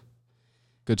warm-up.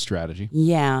 Good strategy.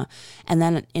 Yeah. And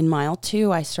then in mile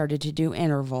 2, I started to do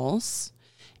intervals.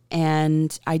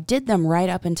 And I did them right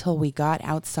up until we got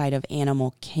outside of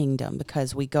Animal Kingdom,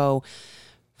 because we go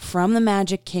from the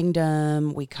Magic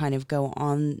Kingdom, we kind of go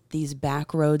on these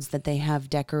back roads that they have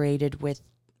decorated with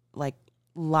like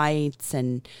lights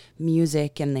and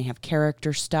music, and they have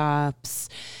character stops.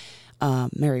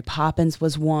 Mary Poppins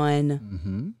was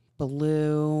one.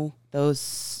 Baloo,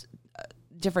 those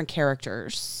different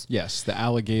characters. Yes, the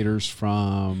alligators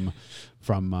from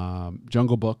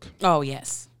Jungle Book. Oh,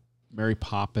 yes. Mary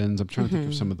Poppins. I'm trying to think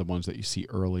of some of the ones that you see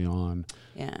early on.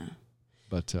 Yeah.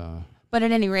 But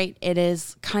at any rate, it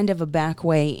is kind of a back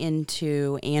way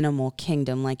into Animal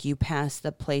Kingdom. Like, you pass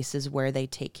the places where they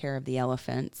take care of the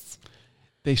elephants.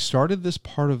 They started this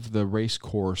part of the race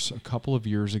course a couple of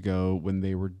years ago when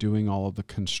they were doing all of the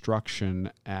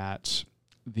construction at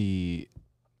the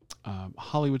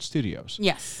Hollywood Studios.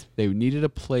 Yes. They needed a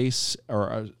place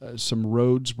or some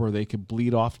roads where they could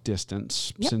bleed off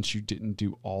distance since you didn't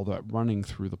do all that running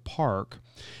through the park.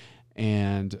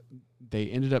 And they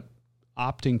ended up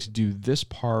opting to do this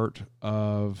part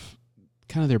of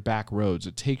kind of their back roads.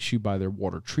 It takes you by their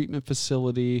water treatment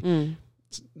facility.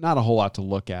 It's not a whole lot to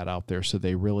look at out there, so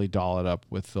they really doll it up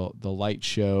with the light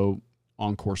show,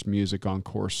 on-course music,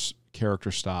 on-course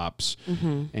character stops,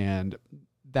 and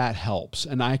that helps.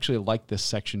 And I actually like this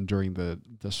section during the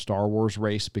Star Wars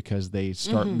race because they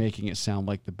start making it sound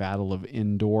like the Battle of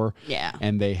Endor. Yeah.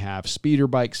 And they have speeder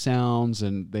bike sounds,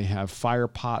 and they have fire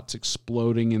pots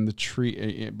exploding in the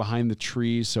tree behind the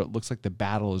trees, so it looks like the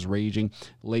battle is raging,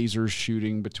 lasers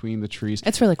shooting between the trees.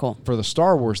 It's really cool. For the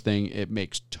Star Wars thing, it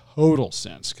makes total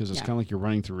sense because it's kind of like you're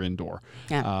running through Endor.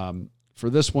 Yeah. For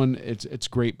this one, it's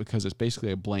great because it's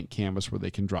basically a blank canvas where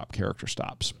they can drop character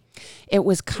stops. It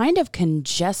was kind of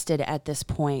congested at this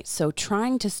point, so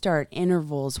trying to start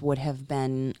intervals would have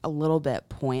been a little bit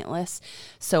pointless.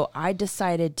 So I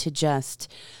decided to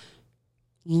just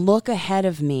look ahead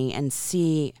of me and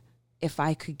see if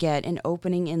I could get an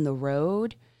opening in the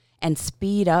road and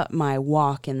speed up my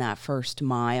walk in that first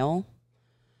mile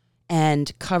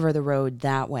and cover the road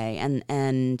that way.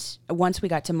 And once we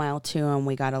got to mile 2 and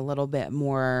we got a little bit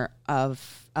more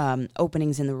of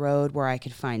openings in the road where I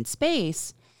could find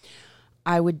space,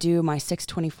 I would do my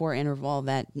 6:24 interval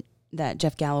that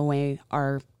Jeff Galloway,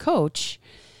 our coach,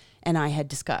 and I had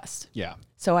discussed. Yeah.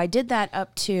 So I did that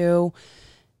up to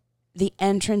the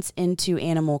entrance into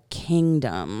Animal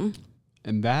Kingdom.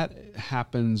 And that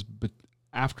happens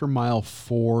after mile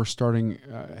 4,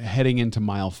 heading into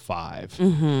mile 5.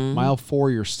 Mile 4,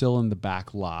 you're still in the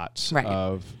back lots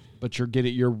but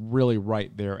you're really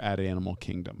right there at Animal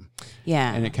Kingdom.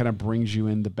 Yeah. And it kind of brings you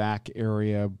in the back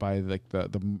area by like the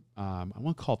I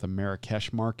want to call it the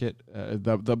Marrakesh market,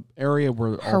 the area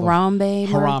where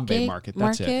Harambe market.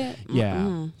 That's it.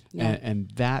 Yeah. Yeah. And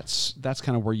that's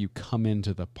kind of where you come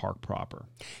into the park proper.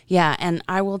 Yeah, and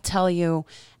I will tell you,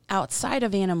 outside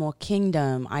of Animal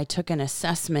Kingdom, I took an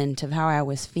assessment of how I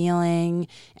was feeling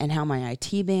and how my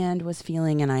IT band was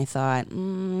feeling, and I thought,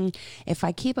 if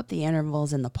I keep up the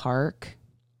intervals in the park,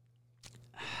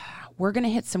 we're going to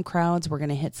hit some crowds, we're going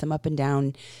to hit some up and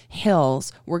down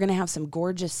hills, we're going to have some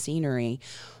gorgeous scenery.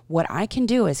 What I can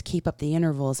do is keep up the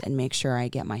intervals and make sure I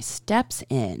get my steps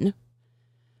in,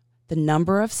 the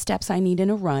number of steps I need in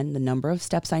a run, the number of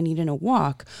steps I need in a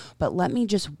walk, but let me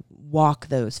just walk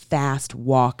those,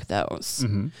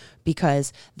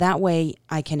 because that way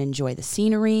I can enjoy the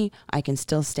scenery, I can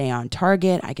still stay on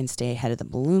target, I can stay ahead of the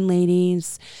balloon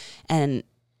ladies, and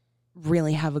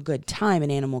really have a good time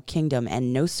in Animal Kingdom.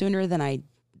 And no sooner than I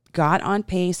got on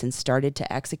pace and started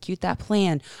to execute that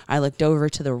plan, I looked over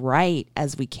to the right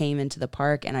as we came into the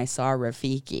park and I saw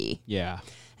Rafiki. Yeah.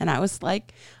 And I was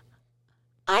like,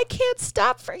 I can't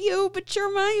stop for you, but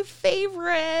you're my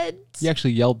favorite. You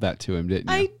actually yelled that to him, didn't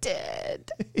you? I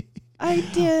did. I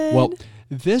did. Well,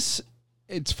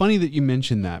 it's funny that you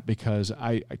mentioned that because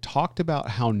I talked about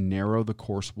how narrow the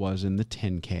course was in the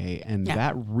 10K, and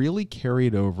that really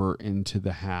carried over into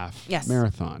the half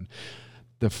marathon.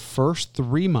 The first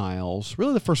 3 miles,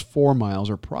 really the first 4 miles,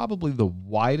 are probably the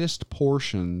widest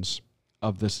portions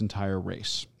of this entire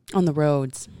race. On the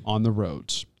roads.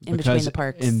 In between the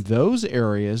parks. In those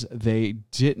areas, they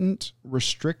didn't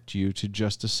restrict you to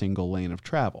just a single lane of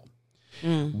travel.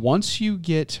 Once you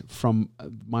get from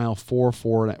mile 4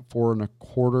 and a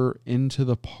quarter into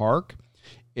the park,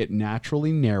 it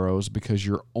naturally narrows because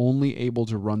you're only able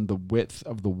to run the width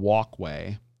of the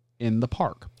walkway in the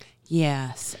park.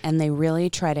 Yes, and they really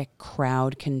try to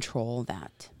crowd control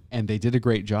that. And they did a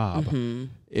great job.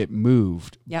 It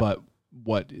moved, Yep. but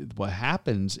what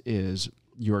happens is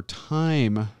your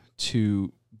time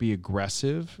to be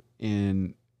aggressive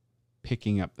in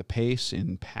picking up the pace,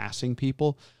 in passing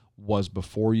people, was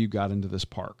before you got into this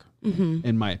park,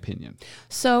 in my opinion.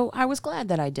 So I was glad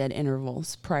that I did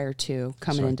intervals prior to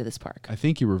coming into this park. I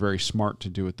think you were very smart to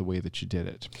do it the way that you did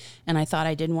it. And I thought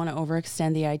I didn't want to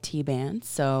overextend the IT band.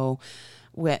 So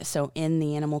in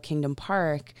the Animal Kingdom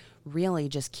Park, really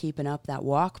just keeping up that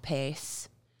walk pace.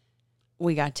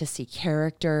 We got to see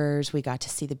characters. We got to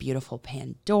see the beautiful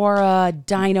Pandora,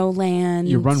 Dino Land.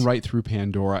 You run right through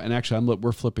Pandora, and actually,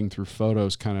 we're flipping through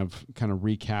photos, kind of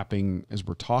recapping as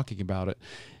we're talking about it.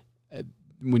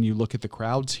 When you look at the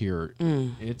crowds here,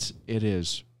 it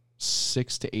is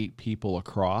 6 to 8 people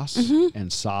across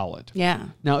and solid. Yeah.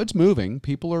 Now it's moving.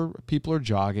 People are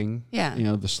jogging. Yeah. You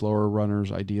know, the slower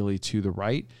runners ideally to the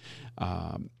right.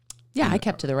 I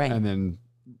kept to the right. And then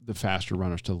the faster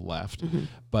runners to the left,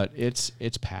 but it's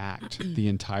packed the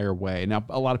entire way. Now,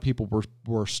 a lot of people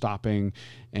were stopping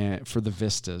for the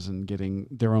vistas and getting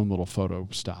their own little photo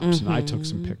stops. And I took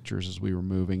some pictures as we were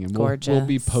moving, and we'll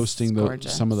be posting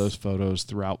some of those photos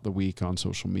throughout the week on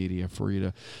social media for you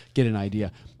to get an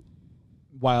idea.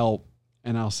 I'll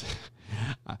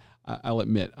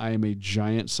admit, I am a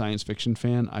giant science fiction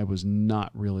fan. I was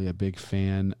not really a big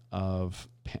fan of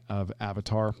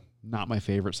Avatar. Not my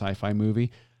favorite sci-fi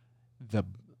movie. The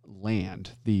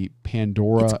land, the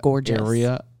Pandora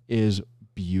area is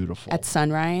beautiful. At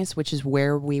sunrise, which is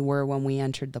where we were when we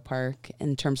entered the park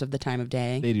in terms of the time of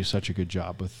day. They do such a good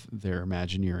job with their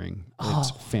Imagineering.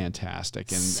 It's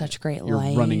fantastic. And such great you're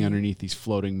light. running underneath these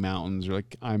floating mountains. You're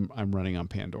like, I'm running on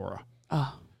Pandora.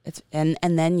 Oh, it's and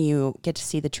then you get to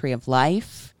see the Tree of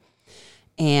Life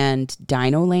and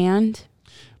Dino Land.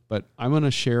 But I'm going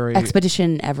to share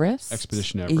Expedition Everest.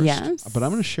 Yes. But I'm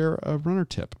going to share a runner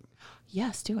tip.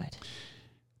 Yes, do it.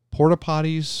 Porta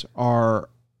potties are,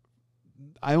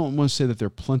 I don't want to say that they're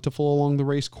plentiful along the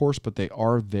race course, but they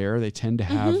are there. They tend to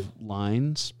have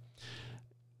lines.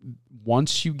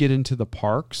 Once you get into the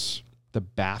parks, the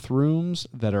bathrooms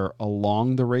that are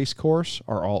along the race course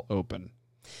are all open.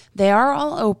 They are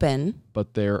all open.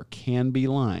 But there can be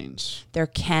lines. There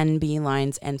can be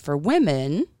lines. And for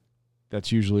women,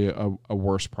 that's usually a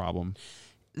worse problem.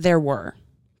 There were.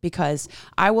 Because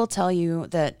I will tell you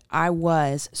that I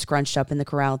was scrunched up in the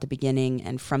corral at the beginning,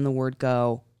 and from the word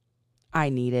go, I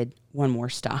needed one more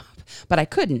stop, but I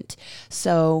couldn't.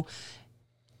 So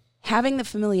having the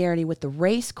familiarity with the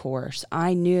race course,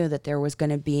 I knew that there was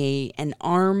going to be an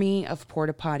army of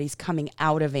porta potties coming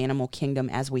out of Animal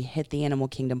Kingdom as we hit the Animal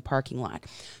Kingdom parking lot.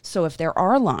 So if there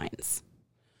are lines,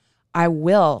 I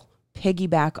will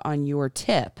piggyback on your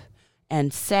tip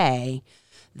and say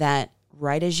that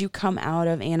right as you come out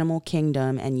of Animal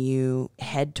Kingdom and you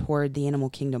head toward the Animal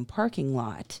Kingdom parking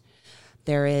lot,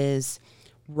 there is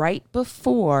right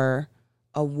before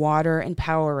a water and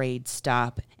Powerade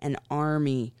stop, an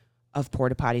army of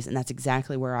porta potties, and that's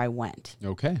exactly where I went.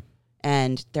 Okay.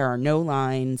 And there are no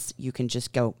lines. You can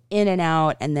just go in and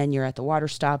out, and then you're at the water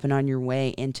stop and on your way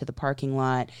into the parking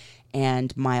lot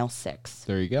and mile 6.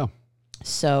 There you go.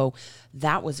 So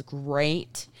that was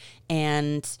great.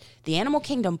 And the Animal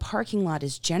Kingdom parking lot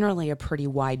is generally a pretty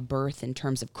wide berth in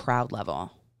terms of crowd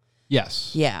level.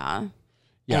 Yes. Yeah.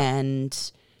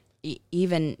 And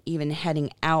even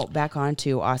heading out back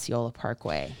onto Osceola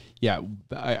Parkway. Yeah,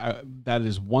 that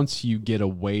is once you get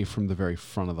away from the very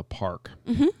front of the park.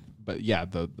 Mm-hmm. But yeah,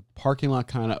 the parking lot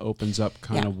kind of opens up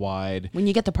kind of wide. When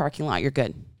you get the parking lot, you're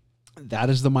good. That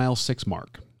is the mile 6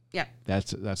 mark. Yeah.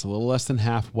 That's a little less than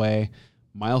halfway.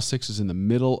 Mile 6 is in the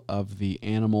middle of the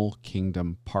Animal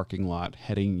Kingdom parking lot,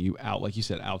 heading you out, like you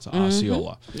said, out to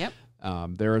Osceola. Yep.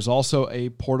 There is also a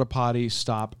porta potty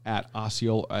stop at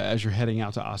Osceola as you're heading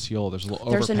out to Osceola. There's a little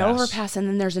overpass. There's an overpass, and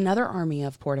then there's another army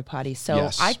of porta potties. So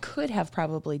yes. I could have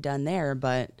probably done there,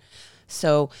 but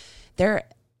so they're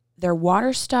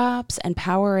water stops and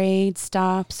Powerade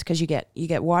stops because you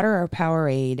get water or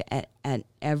Powerade at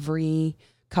every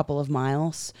couple of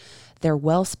miles. They're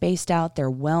well spaced out. They're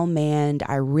well manned.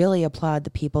 I really applaud the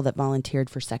people that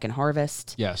volunteered for Second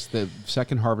Harvest. Yes, the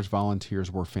Second Harvest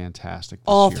volunteers were fantastic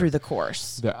all year. through the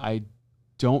course. I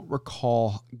don't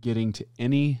recall getting to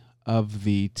any of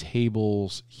the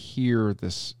tables here at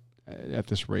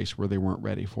this race where they weren't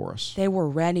ready for us. They were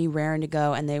ready, raring to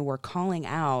go, and they were calling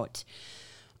out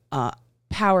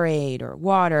Powerade or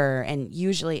water, and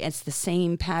usually it's the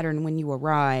same pattern when you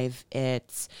arrive.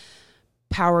 It's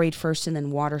Powerade first and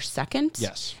then water second.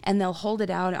 Yes. And they'll hold it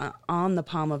out on the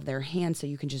palm of their hand so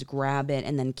you can just grab it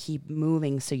and then keep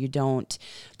moving so you don't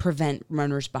prevent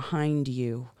runners behind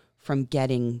you from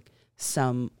getting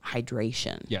some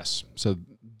hydration. Yes. So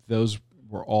those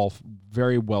were all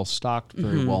very well stocked,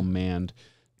 very well manned.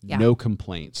 Yeah. No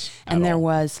complaints. And there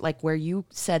was, like where you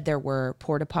said there were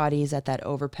porta potties at that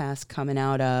overpass coming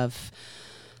out of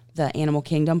the Animal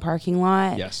Kingdom parking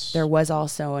lot. Yes. There was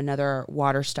also another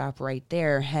water stop right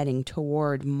there heading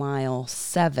toward mile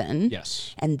 7.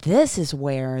 Yes. And this is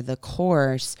where the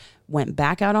course went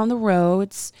back out on the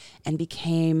roads and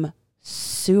became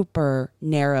super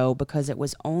narrow because it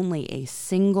was only a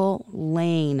single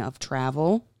lane of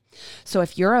travel. So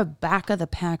if you're a back of the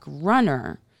pack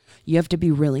runner, you have to be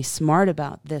really smart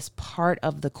about this part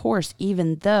of the course,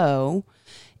 even though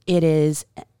it is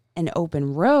an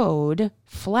open road,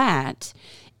 flat.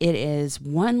 It is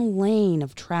one lane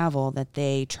of travel that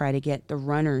they try to get the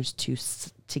runners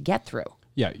to get through.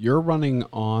 Yeah, you're running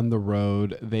on the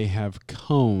road. They have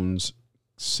cones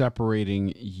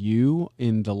separating you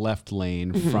in the left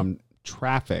lane from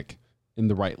traffic in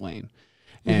the right lane.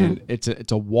 And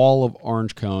it's a wall of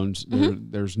orange cones.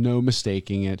 There's no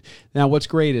mistaking it. Now, what's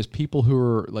great is people who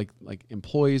are like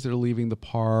employees that are leaving the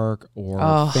park or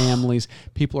families,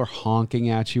 people are honking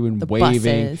at you and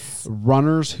waving. Buses.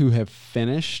 Runners who have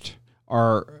finished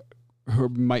who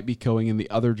might be going in the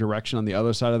other direction on the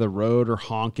other side of the road are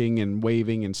honking and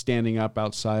waving and standing up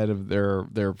outside of their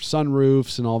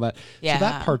sunroofs and all that. Yeah. So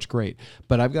that part's great.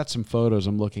 But I've got some photos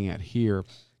I'm looking at here.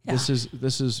 Yeah.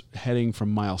 This is heading from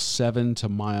mile 7 to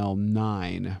mile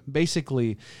 9.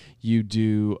 Basically, you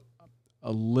do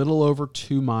a little over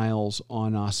 2 miles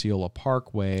on Osceola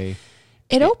Parkway.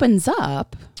 It opens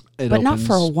up, but not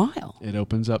for a while. It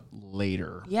opens up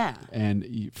later. Yeah.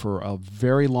 And for a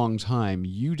very long time,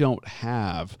 you don't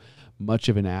have much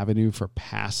of an avenue for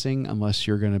passing unless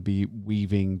you're going to be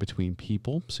weaving between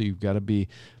people. So you've got to be,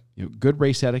 good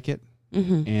race etiquette,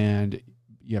 and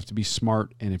you have to be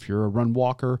smart. And if you're a run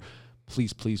walker,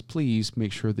 please, please, please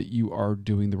make sure that you are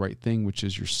doing the right thing, which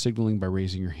is you're signaling by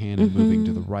raising your hand and moving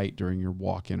to the right during your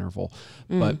walk interval.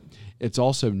 But it's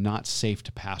also not safe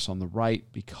to pass on the right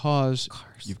because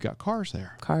you've got cars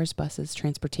there. Cars, buses,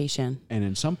 transportation. And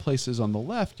in some places on the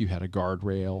left, you had a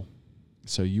guardrail,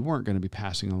 so you weren't going to be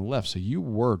passing on the left. So you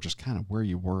were just kind of where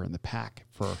you were in the pack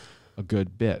for a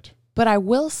good bit. But I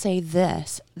will say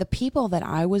this, the people that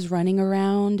I was running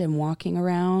around and walking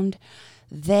around,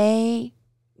 they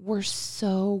were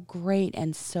so great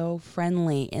and so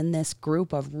friendly in this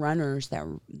group of runners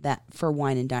that for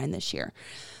Wine and Dine this year.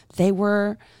 They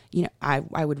were, I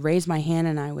would raise my hand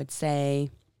and I would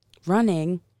say,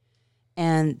 running,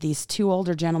 and these two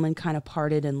older gentlemen kind of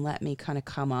parted and let me kind of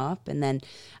come up, and then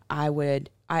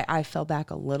I fell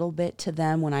back a little bit to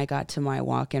them when I got to my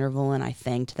walk interval, and I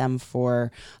thanked them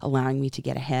for allowing me to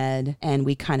get ahead, and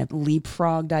we kind of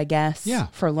leapfrogged, I guess,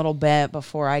 for a little bit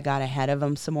before I got ahead of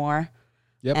them some more.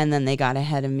 Yep. And then they got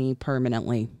ahead of me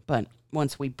permanently. But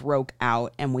once we broke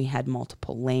out and we had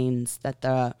multiple lanes that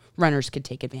the runners could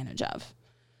take advantage of.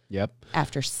 Yep.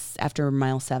 After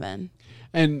mile 7.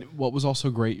 And what was also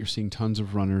great, you're seeing tons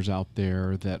of runners out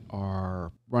there that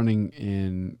are running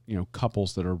in,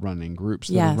 couples that are running, groups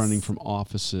that are running from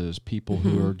offices, people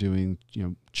who are doing,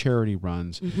 charity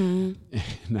runs. And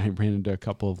I ran into a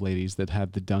couple of ladies that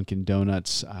had the Dunkin'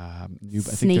 Donuts, I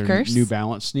think they're New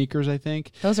Balance sneakers, I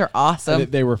think. Those are awesome.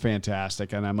 They were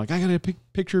fantastic. And I'm like, I got a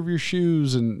picture of your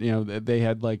shoes. And, they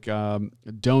had like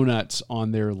donuts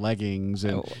on their leggings.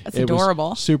 And that's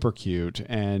adorable. Was super cute.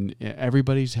 And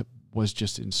everybody's was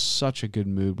just in such a good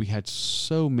mood. We had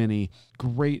so many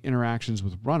great interactions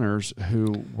with runners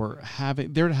who were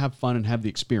there to have fun and have the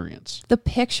experience. The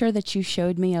picture that you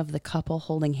showed me of the couple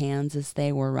holding hands as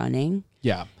they were running,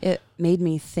 it made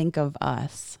me think of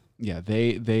us. Yeah,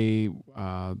 the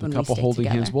couple holding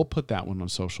hands. We'll put that one on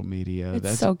social media.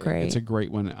 That's so great. It's a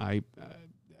great one.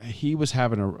 He was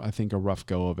having a rough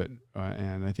go of it,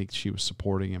 and I think she was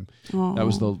supporting him. Aww. That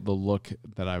was the look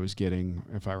that I was getting,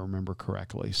 if I remember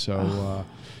correctly. So,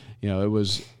 it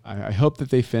was. I hope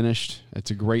that they finished. It's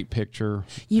a great picture.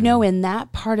 In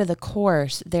that part of the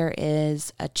course, there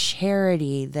is a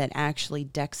charity that actually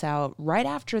decks out right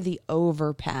after the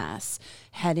overpass,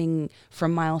 heading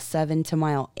from mile 7 to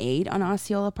mile 8 on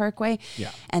Osceola Parkway.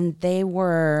 Yeah, and they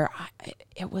were.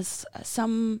 It was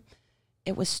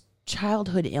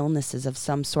childhood illnesses of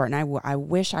some sort, and I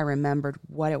wish I remembered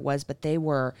what it was, but they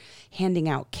were handing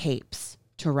out capes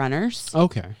to runners.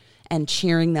 Okay. And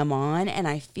cheering them on, and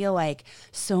I feel like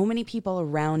so many people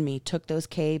around me took those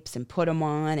capes and put them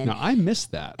on, and now, I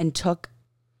missed that, and took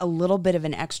a little bit of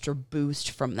an extra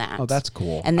boost from that. Oh, that's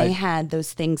cool. And they had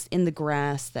those things in the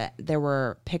grass that there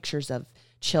were pictures of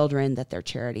children that their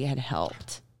charity had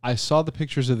helped. I saw the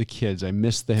pictures of the kids. I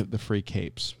missed the free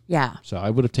capes. Yeah. So I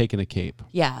would have taken a cape.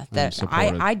 Yeah.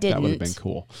 I didn't. That would have been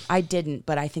cool. I didn't,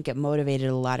 but I think it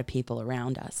motivated a lot of people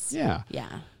around us. Yeah.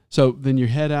 Yeah. So then you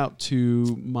head out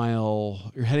to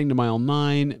you're heading to mile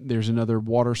 9. There's another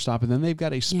water stop, and then they've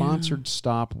got a sponsored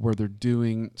stop where they're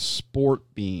doing sport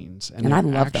beans. And I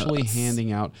they're love actually those.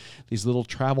 handing out these little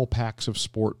travel packs of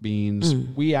sport beans.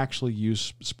 We actually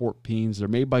use sport beans. They're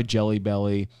made by Jelly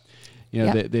Belly.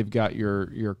 They've got your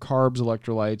carbs,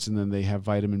 electrolytes, and then they have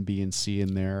vitamin B and C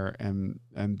in there. And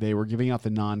they were giving out the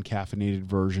non-caffeinated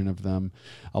version of them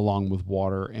along with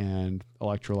water and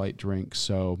electrolyte drinks.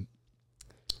 So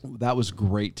that was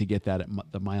great to get that at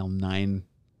the mile 9.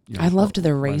 I loved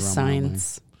the race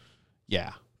signs.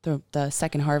 Yeah. The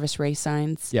Second Harvest race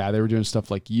signs. Yeah, they were doing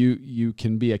stuff like you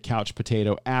can be a couch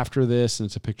potato after this, and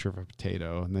it's a picture of a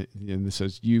potato, and this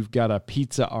says you've got a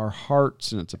pizza our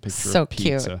hearts, and it's a picture of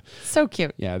pizza. So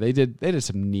cute. Yeah, they did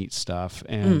some neat stuff,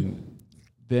 and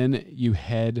then you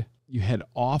head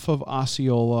off of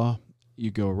Osceola,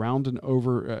 you go around and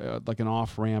over like an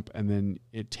off ramp, and then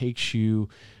it takes you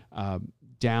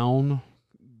down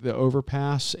the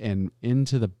overpass and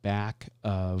into the back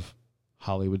of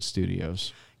Hollywood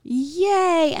Studios.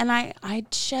 Yay! And I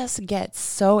just get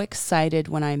so excited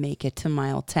when I make it to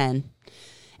mile 10.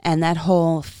 And that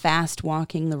whole fast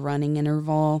walking the running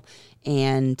interval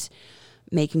and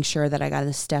making sure that I got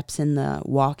the steps in the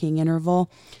walking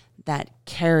interval, that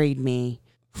carried me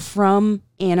from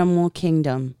Animal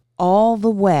Kingdom all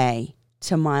the way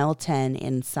to mile 10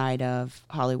 inside of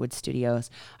Hollywood Studios.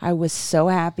 I was so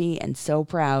happy and so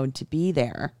proud to be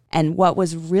there. And what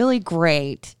was really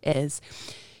great is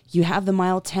you have the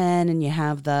mile 10 and you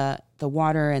have the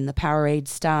water and the Powerade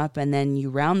stop, and then you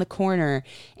round the corner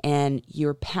and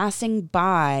you're passing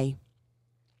by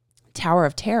Tower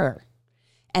of Terror,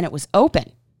 and it was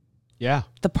open. Yeah.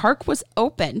 The park was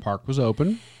open. Park was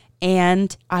open.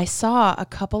 And I saw a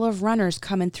couple of runners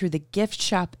coming through the gift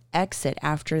shop exit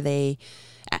after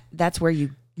that's where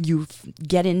you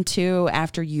get into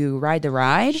after you ride the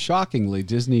ride. Shockingly,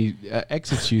 Disney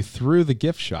exits you through the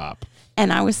gift shop.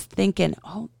 And I was thinking,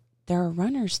 oh, there are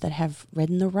runners that have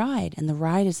ridden the ride, and the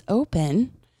ride is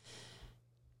open.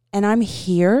 And I'm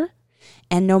here.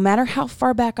 And no matter how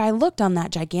far back I looked on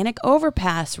that gigantic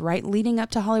overpass right leading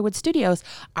up to Hollywood Studios,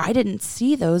 I didn't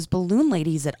see those balloon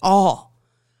ladies at all.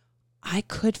 I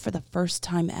could, for the first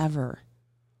time ever,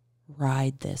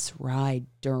 ride this ride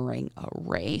during a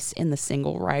race in the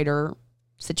single rider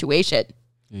situation.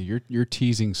 Yeah, you're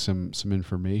teasing some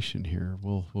information here.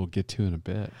 We'll get to in a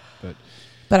bit,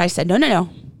 but I said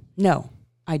no.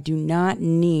 I do not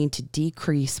need to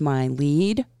decrease my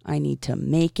lead. I need to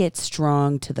make it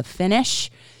strong to the finish,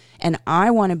 and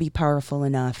I want to be powerful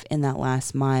enough in that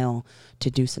last mile to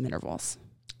do some intervals.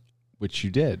 Which you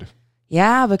did.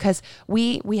 Yeah, because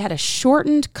we had a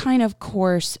shortened kind of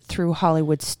course through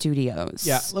Hollywood Studios.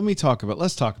 Yeah, let's talk about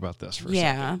this for a second.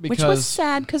 Yeah, which was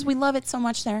sad because we love it so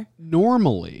much there.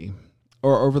 Normally,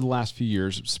 or over the last few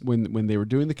years, when they were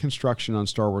doing the construction on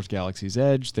Star Wars Galaxy's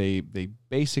Edge, they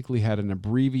basically had an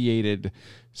abbreviated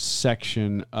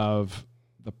section of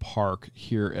the park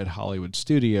here at Hollywood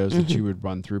Studios that you would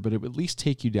run through, but it would at least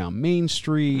take you down Main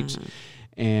Street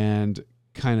and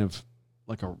kind of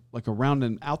like around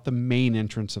and out the main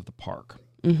entrance of the park.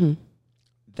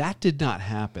 That did not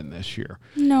happen this year.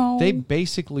 No. They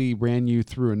basically ran you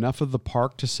through enough of the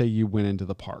park to say you went into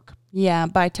the park. Yeah,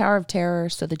 by Tower of Terror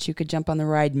so that you could jump on the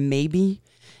ride maybe,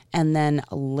 and then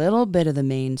a little bit of the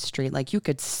Main Street. Like you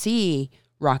could see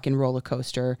Rock and Roller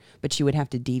Coaster, but you would have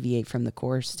to deviate from the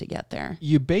course to get there.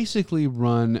 You basically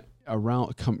run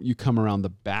around, you come around the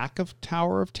back of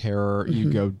Tower of Terror,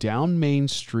 you go down Main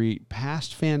Street,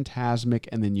 past Fantasmic,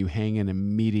 and then you hang an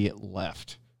immediate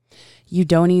left. You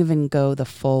don't even go the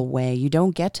full way. You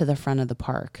don't get to the front of the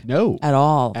park. No. At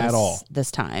all. At all.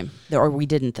 This time. Or we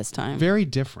didn't this time. Very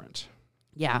different.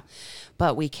 Yeah.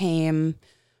 But we came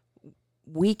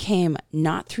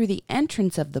not through the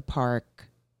entrance of the park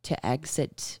to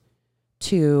exit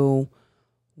to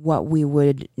what we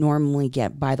would normally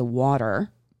get by the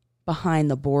water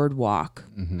behind the Boardwalk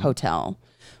Hotel.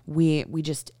 We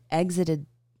just exited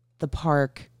the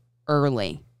park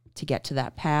early to get to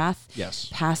that path. Yes.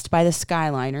 Passed by the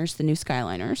Skyliners, the new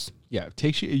Skyliners. Yeah, it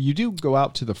takes you do go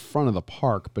out to the front of the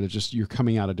park, but it's just you're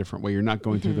coming out a different way. You're not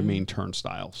going through the main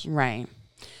turnstiles. Right.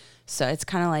 So it's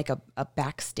kind of like a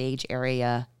backstage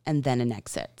area and then an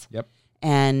exit. Yep.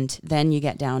 And then you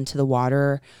get down to the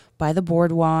water by the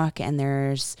boardwalk, and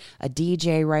there's a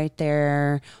DJ right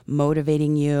there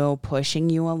motivating you, pushing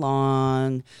you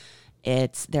along.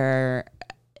 It's there.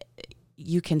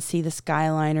 You can see the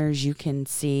Skyliners. You can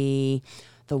see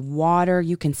the water.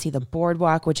 You can see the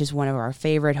boardwalk, which is one of our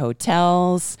favorite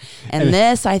hotels. And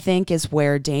this, I think, is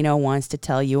where Dano wants to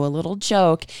tell you a little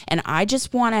joke. And I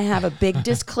just want to have a big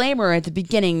disclaimer at the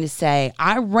beginning to say,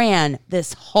 I ran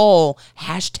this whole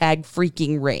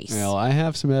 #freaking race. Well, I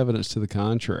have some evidence to the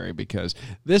contrary, because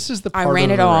this is the part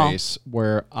of the race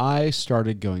where I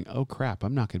started going, oh, crap,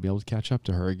 I'm not going to be able to catch up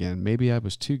to her again. Maybe I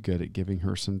was too good at giving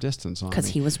her some distance on me. Because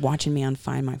he was watching me on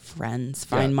Find My Friends,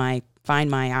 Find My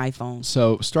iPhone.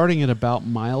 So starting at about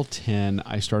mile 10,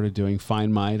 I started doing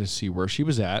Find My to see where she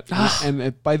was at.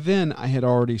 And by then, I had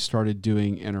already started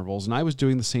doing intervals, and I was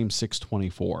doing the same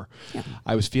 6:24. Yeah.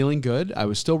 I was feeling good. I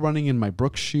was still running in my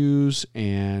Brooks shoes,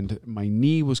 and my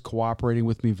knee was cooperating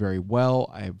with me very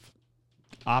well. I've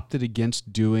opted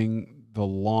against doing the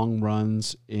long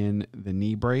runs in the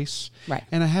knee brace, right?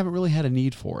 And I haven't really had a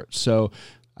need for it. So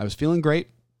I was feeling great.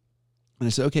 And I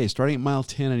said, okay, starting at mile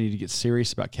 10, I need to get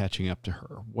serious about catching up to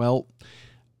her. Well,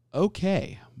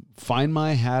 okay. Find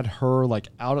My had her like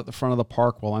out at the front of the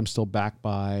park while I'm still back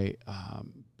by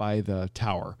the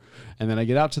tower. And then I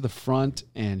get out to the front,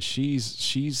 and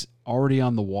she's already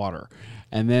on the water.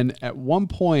 And then at one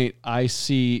point, I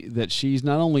see that she's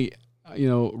not only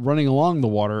running along the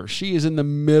water, she is in the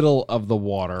middle of the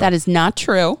water. That is not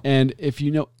true. And if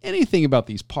you know anything about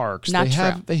these parks,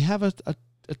 they have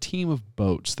a team of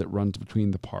boats that runs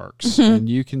between the parks, and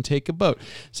you can take a boat.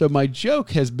 So my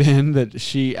joke has been that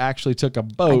she actually took a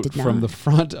boat from the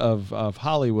front of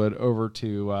Hollywood over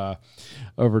to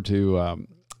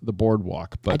the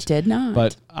boardwalk. But I did not.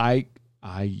 But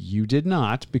you did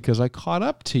not, because I caught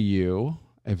up to you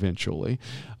eventually.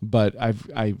 But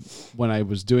when I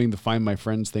was doing the Find My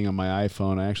Friends thing on my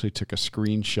iPhone, I actually took a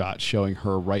screenshot showing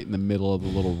her right in the middle of the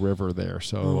little river there.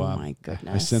 So my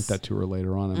goodness. I sent that to her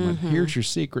later on and went, here's your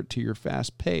secret to your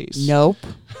fast pace. Nope.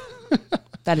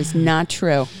 That is not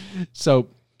true. So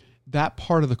that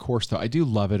part of the course, though, I do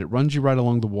love it. It runs you right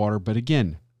along the water. But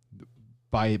again,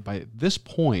 by this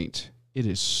point, it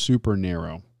is super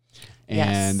narrow.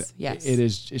 And yes.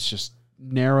 It's just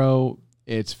narrow.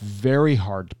 It's very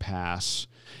hard to pass.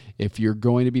 If you're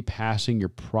going to be passing, you're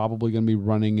probably going to be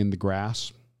running in the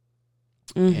grass.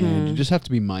 And you just have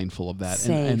to be mindful of that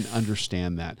and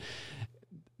understand that.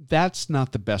 That's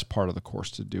not the best part of the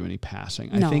course to do any passing.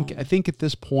 No. I think at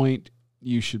this point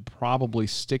you should probably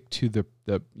stick to the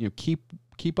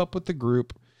keep up with the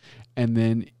group, and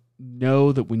then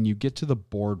know that when you get to the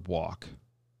boardwalk,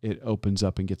 it opens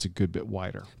up and gets a good bit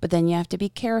wider. But then you have to be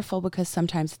careful because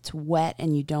sometimes it's wet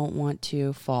and you don't want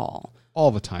to fall.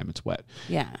 All the time it's wet.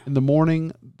 Yeah. In the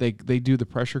morning, they do the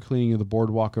pressure cleaning of the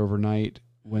boardwalk overnight.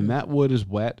 When that wood is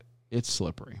wet, it's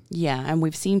slippery. Yeah, and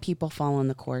we've seen people fall on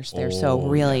the course there. So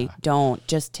really don't.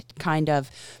 Just kind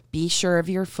of be sure of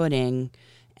your footing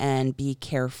and be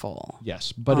careful.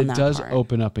 Yes, but it does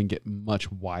open up and get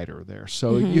much wider there.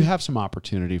 So you have some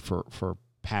opportunity for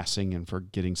passing and for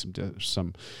getting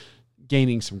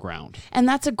gaining some ground. And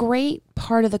that's a great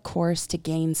part of the course to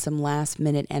gain some last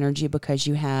minute energy, because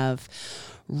you have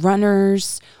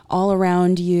runners all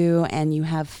around you and you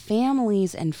have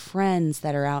families and friends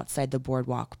that are outside the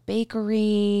Boardwalk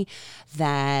Bakery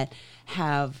that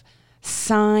have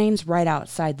signs right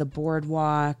outside the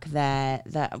boardwalk that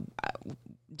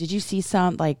did you see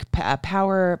some like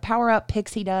power up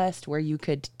pixie dust where you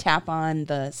could tap on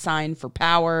the sign for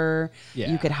power?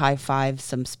 Yeah. You could high five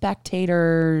some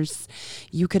spectators.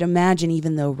 You could imagine,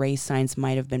 even though race signs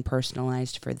might have been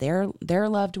personalized for their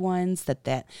loved ones,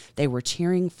 that they were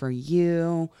cheering for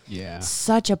you. Yeah.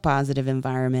 Such a positive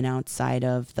environment outside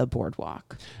of the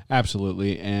boardwalk.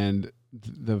 Absolutely. And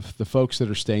the folks that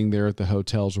are staying there at the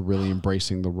hotels are really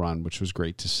embracing the run, which was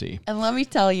great to see. And let me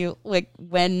tell you, like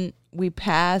when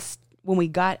we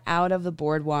got out of the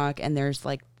boardwalk and there's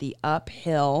like the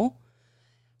uphill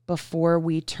before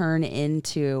we turn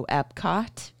into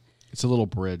Epcot. It's a little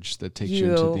bridge that takes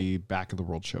you into the back of the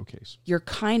World Showcase. You're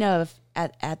kind of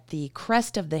at the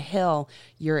crest of the hill.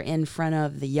 You're in front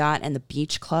of the yacht and the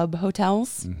beach club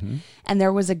hotels. Mm-hmm. And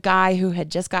there was a guy who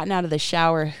had just gotten out of the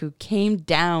shower who came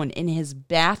down in his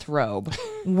bathrobe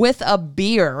with a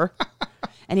beer.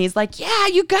 And he's like, yeah,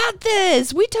 you got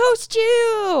this. We toast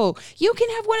you. You can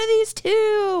have one of these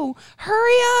too.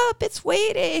 Hurry up. It's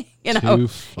waiting. You know,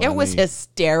 it was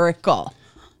hysterical.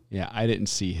 Yeah, I didn't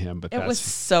see him, but it was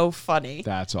so funny.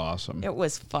 That's awesome. It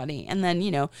was funny. And then,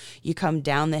 you come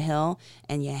down the hill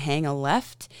and you hang a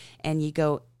left and you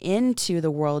go into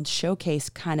the World Showcase,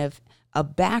 kind of a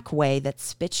back way that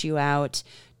spits you out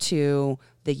to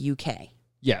the UK.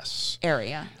 Yes.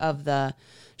 Area of the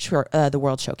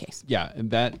World Showcase. Yeah,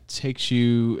 and that takes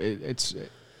you,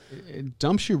 it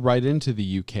dumps you right into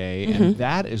the UK, and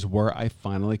that is where I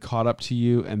finally caught up to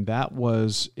you, and that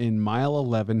was in mile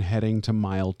 11 heading to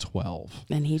mile 12.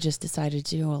 And he just decided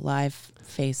to do a live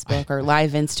Facebook or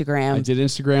live Instagram. I did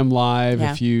Instagram live.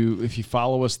 Yeah. If you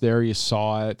follow us there, you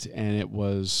saw it, and it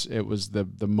was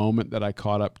the moment that I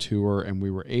caught up to her, and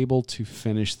we were able to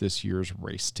finish this year's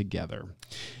race together.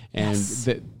 And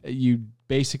that you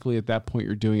basically at that point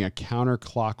you're doing a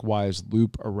counterclockwise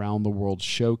loop around the World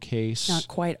Showcase. Not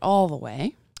quite all the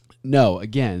way. No,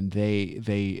 again,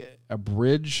 they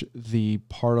abridge the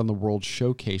part on the World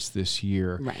Showcase this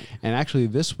year. Right. And actually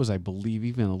this was, I believe,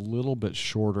 even a little bit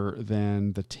shorter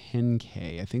than the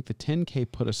 10K. I think the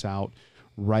 10K put us out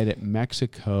right at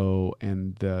Mexico,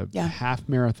 and the half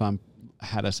marathon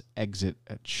had us exit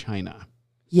at China.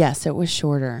 Yes, it was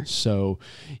shorter. So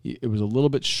it was a little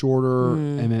bit shorter,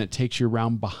 and then it takes you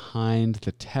around behind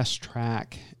the test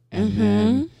track. And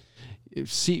then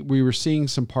we were seeing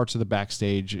some parts of the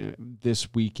backstage this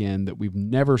weekend that we've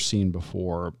never seen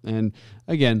before. And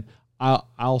again,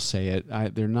 I'll say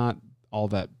it, they're not all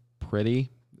that pretty,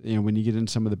 when you get in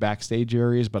some of the backstage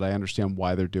areas, but I understand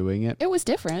why they're doing it. It was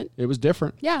different. It was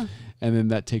different. Yeah. And then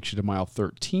that takes you to mile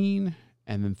 13,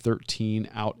 and then 13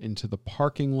 out into the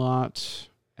parking lot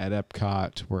at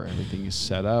Epcot where everything is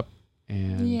set up,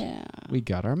 and we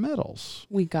got our medals.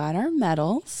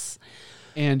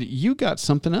 And you got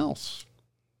something else.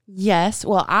 Yes.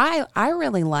 Well, I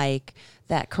really like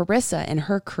that Carissa and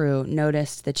her crew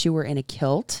noticed that you were in a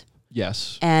kilt.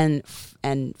 Yes. And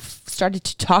started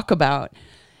to talk about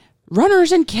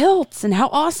runners in kilts and how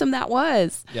awesome that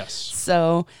was. Yes.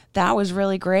 So that was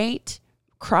really great.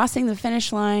 Crossing the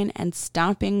finish line and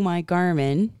stopping my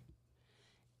Garmin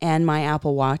and my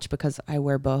Apple Watch, because I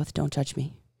wear both. Don't judge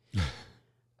me.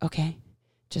 Okay.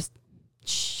 Just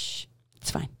shh.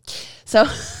 It's fine. So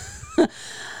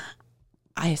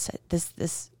I said, is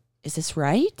this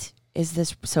right? Is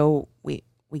this, so we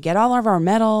get all of our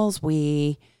medals.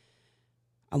 I'm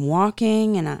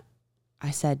walking, and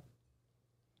I said,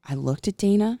 I looked at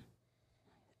Dana.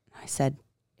 I said,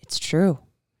 it's true.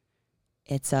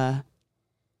 It's a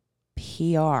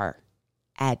PR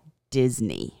at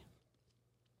Disney.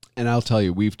 And I'll tell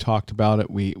you, we've talked about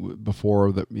it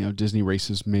before that, Disney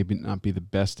races maybe not be the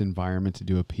best environment to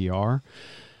do a PR.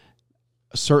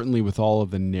 Certainly with all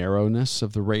of the narrowness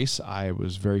of the race, I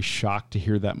was very shocked to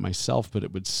hear that myself, but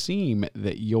it would seem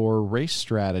that your race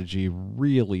strategy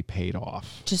really paid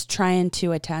off. Just trying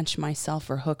to attach myself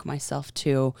or hook myself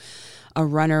to a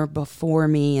runner before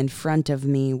me, in front of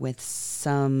me, with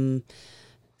some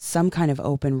kind of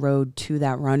open road to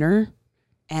that runner,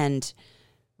 and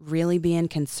really being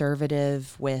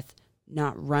conservative with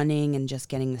not running and just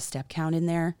getting the step count in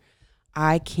there.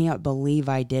 I can't believe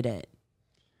I did it.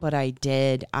 But I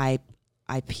did. I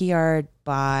PR'd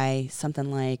by something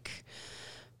like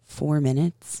 4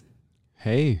 minutes.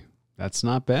 Hey, that's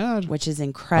not bad. Which is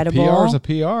incredible. A PR is a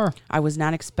PR. I was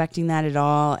not expecting that at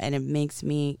all, and it makes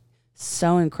me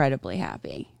so incredibly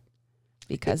happy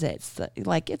because it's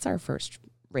our first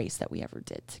race that we ever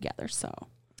did together. So.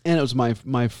 And it was my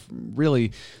really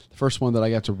the first one that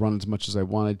I got to run as much as I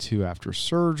wanted to after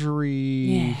surgery.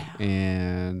 Yeah.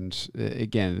 And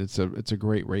again, it's a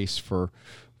great race for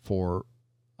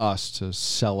us to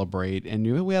celebrate.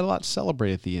 And we had a lot to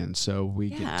celebrate at the end. So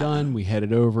we get done. We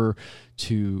headed over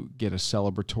to get a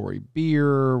celebratory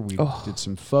beer. We did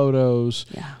some photos.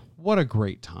 Yeah. What a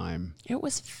great time. It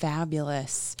was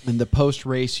fabulous. And the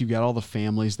post-race, you've got all the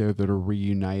families there that are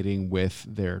reuniting with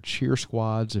their cheer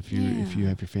squads. If you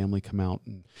have your family come out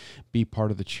and be part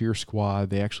of the cheer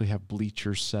squad, they actually have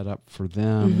bleachers set up for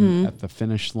them at the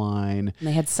finish line. And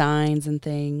they had signs and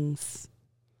things.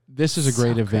 This is a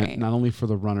great event, not only for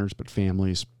the runners, but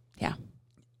families. Yeah.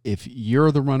 If you're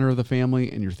the runner of the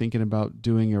family and you're thinking about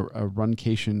doing a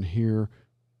runcation here,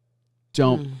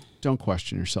 don't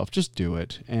question yourself. Just do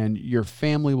it. And your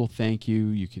family will thank you.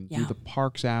 You can do the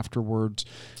parks afterwards.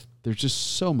 There's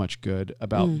just so much good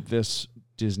about this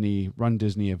Run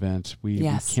Disney event. We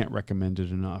can't recommend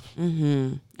it enough.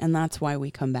 Mm-hmm. And that's why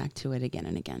we come back to it again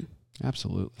and again.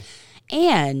 Absolutely.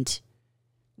 And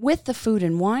with the Food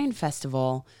and Wine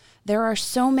Festival, there are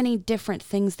so many different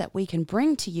things that we can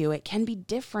bring to you. It can be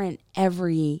different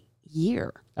every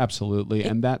year. Absolutely.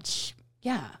 And that's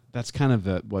kind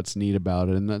of what's neat about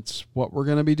it, and that's what we're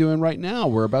going to be doing right now.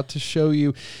 We're about to show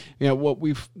you, what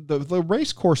the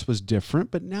race course was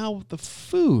different, but now the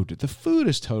food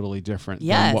is totally different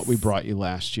than what we brought you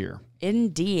last year.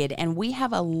 Indeed, and we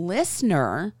have a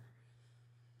listener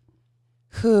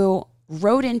who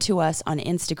wrote into us on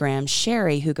Instagram,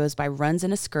 Sherry, who goes by Runs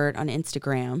in a Skirt on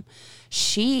Instagram.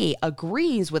 She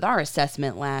agrees with our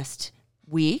assessment last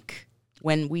week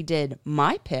when we did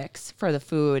my picks for the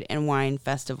Food and Wine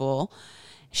Festival.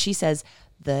 She says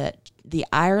the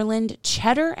Ireland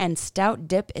cheddar and stout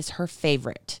dip is her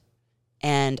favorite.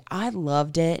 And I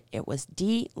loved it. It was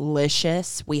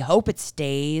delicious. We hope it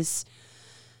stays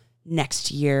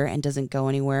next year and doesn't go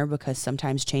anywhere, because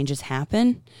sometimes changes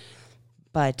happen.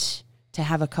 But to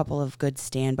have a couple of good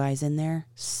standbys in there,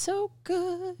 so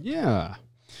good. Yeah.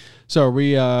 So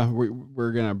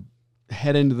we're going to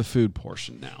head into the food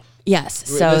portion now. Yes.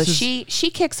 So she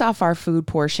kicks off our food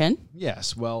portion.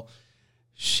 Yes. Well,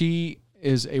 she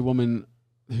is a woman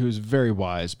who's very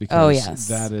wise, because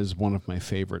that is one of my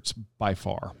favorites by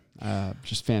far.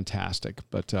 Just fantastic.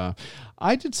 But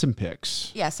I did some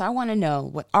picks. Yes, I want to know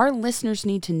what our listeners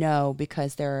need to know,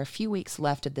 because there are a few weeks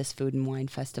left of this Food and Wine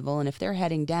Festival. And if they're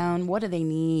heading down, what do they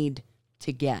need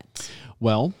to get?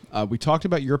 Well, we talked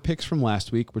about your picks from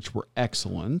last week, which were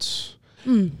excellent.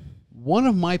 One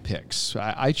of my picks,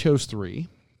 I chose 3.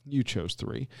 You chose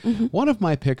 3. One of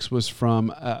my picks was from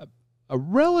a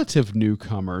relative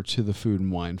newcomer to the Food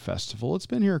and Wine Festival. It's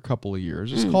been here a couple of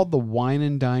years. It's called the Wine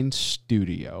and Dine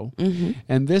Studio.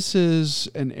 And this is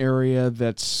an area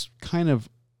that's kind of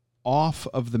off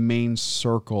of the main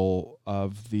circle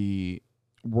of the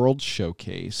World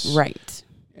Showcase. Right.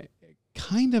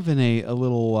 Kind of in a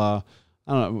little...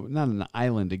 I don't know, not an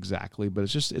island exactly, but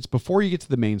it's before you get to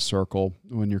the main circle.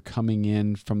 When you're coming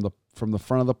in from the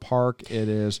front of the park, it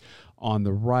is on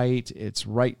the right. It's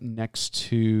right next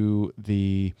to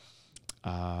the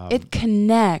It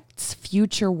connects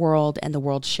Future World and the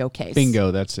World Showcase.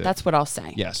 Bingo, that's it. That's what I'll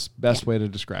say. Yes, best way to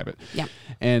describe it. Yeah.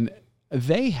 And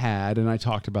they had, and I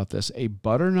talked about this, a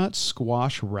butternut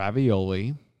squash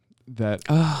ravioli that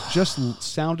just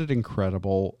sounded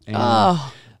incredible. And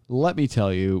let me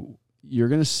tell you, you're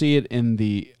going to see it in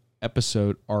the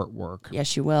episode artwork.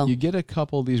 Yes, you will. You get a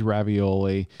couple of these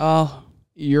ravioli. Oh.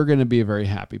 You're going to be a very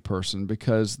happy person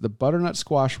because the butternut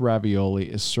squash ravioli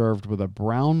is served with a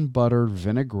brown butter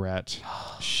vinaigrette,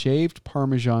 shaved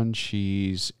Parmesan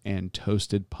cheese, and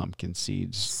toasted pumpkin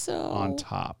seeds on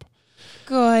top.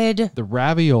 Good. The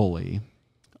ravioli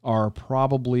are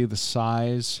probably the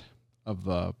size of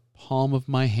the palm of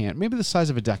my hand, maybe the size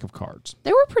of a deck of cards.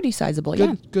 They were pretty sizable,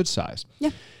 Good size.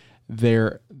 Yeah.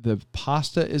 The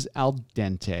pasta is al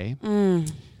dente.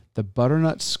 The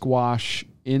butternut squash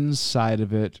inside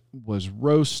of it was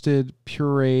roasted,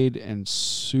 pureed, and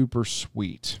super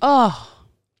sweet. Oh.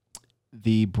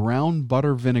 The brown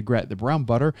butter vinaigrette. The brown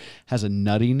butter has a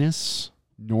nuttiness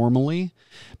normally,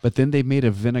 but then they made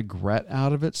a vinaigrette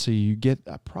out of it, so you get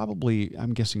probably,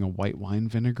 I'm guessing, a white wine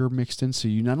vinegar mixed in. So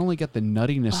you not only got the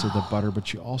nuttiness of the butter,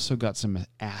 but you also got some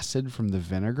acid from the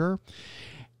vinegar.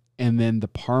 And then the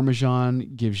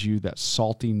Parmesan gives you that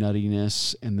salty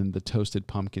nuttiness, and then the toasted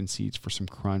pumpkin seeds for some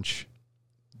crunch.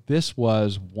 This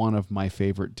was one of my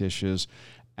favorite dishes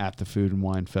at the Food and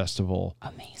Wine Festival.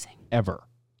 Amazing. Ever.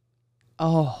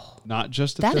 Oh. Not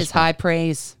just at that this is high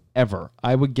praise. Ever.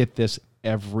 I would get this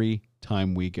every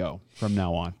time we go from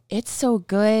now on. It's so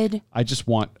good. I just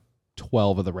want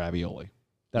 12 of the ravioli.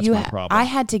 That's my problem. I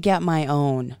had to get my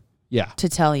own. Yeah. To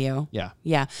tell you. Yeah.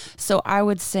 Yeah. So I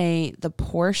would say the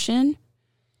portion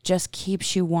just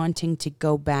keeps you wanting to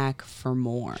go back for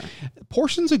more.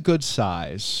 Portion's a good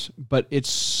size, but it's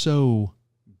so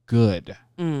good.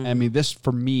 I mean, this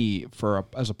for me,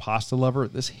 as a pasta lover,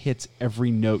 this hits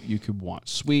every note you could want.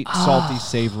 Sweet, salty,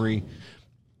 savory,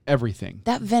 everything.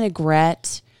 That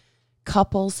vinaigrette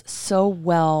couples so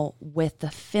well with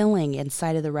the filling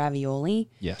inside of the ravioli.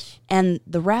 Yes. And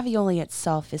the ravioli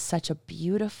itself is such a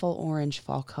beautiful orange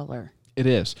fall color. It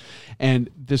is. And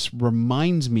this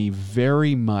reminds me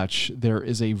very much, there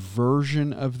is a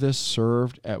version of this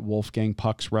served at Wolfgang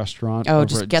Puck's restaurant over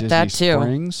just at get Disney that too.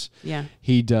 Springs. Yeah.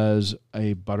 He does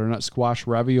a butternut squash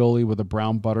ravioli with a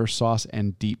brown butter sauce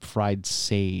and deep fried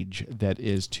sage that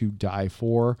is to die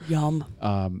for. Yum.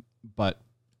 But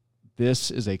this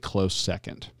is a close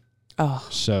second. Oh.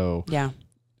 So yeah.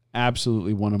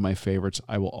 Absolutely one of my favorites.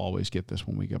 I will always get this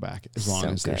when we go back as long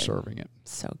as they're serving it.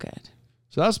 So good.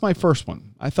 So that's my first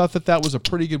one. I thought that was a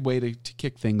pretty good way to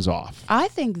kick things off. I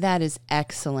think that is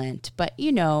excellent. But,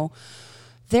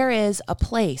 there is a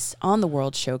place on the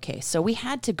World Showcase. So we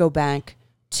had to go back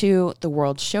to the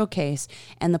World Showcase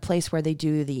and the place where they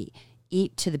do the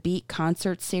Eat to the Beat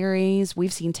concert series.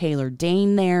 We've seen Taylor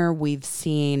Dane there. We've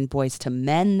seen Boys to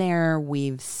Men there.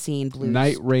 We've seen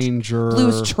Night Ranger.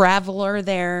 Blues Traveler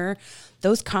there.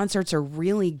 Those concerts are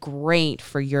really great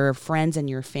for your friends and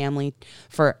your family,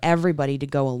 for everybody to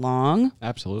go along.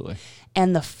 Absolutely.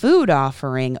 And the food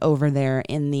offering over there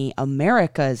in the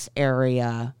Americas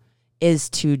area is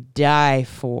to die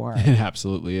for. It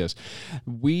absolutely is.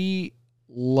 We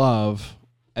love,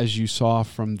 as you saw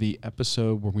from the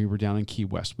episode when we were down in Key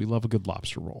West, we love a good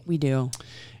lobster roll. We do.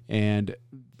 And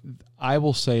I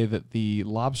will say that the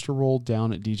lobster roll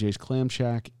down at DJ's Clam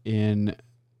Shack in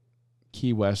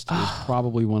Key West is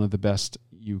probably one of the best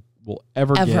you will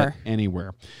ever get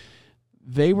anywhere.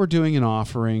 They were doing an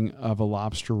offering of a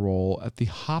lobster roll at the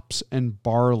Hops and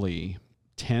Barley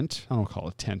tent. I don't call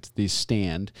it tent, the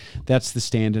stand. That's the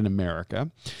stand in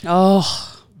America.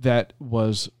 Oh. That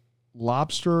was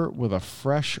lobster with a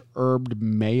fresh herbed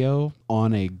mayo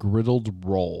on a griddled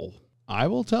roll. I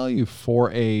will tell you,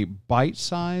 for a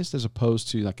bite-sized as opposed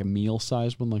to like a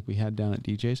meal-sized one like we had down at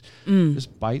DJ's, this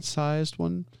bite-sized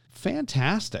one,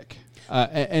 fantastic.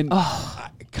 I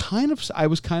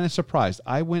was kind of surprised.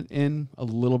 I went in a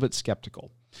little bit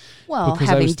skeptical. Well,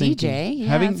 having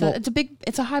DJ,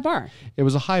 it's a high bar. It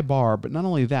was a high bar, but not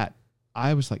only that,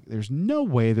 I was like, there's no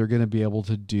way they're going to be able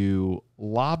to do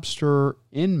lobster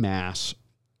en masse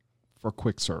for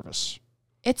quick service.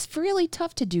 It's really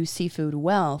tough to do seafood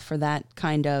well for that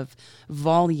kind of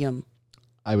volume.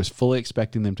 I was fully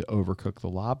expecting them to overcook the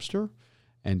lobster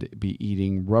and be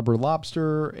eating rubber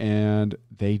lobster, and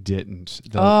they didn't.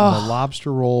 The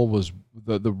lobster roll was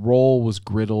the roll was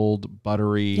griddled,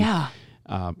 buttery,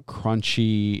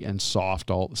 crunchy and soft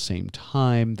all at the same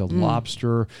time. The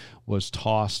lobster was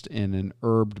tossed in an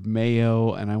herbed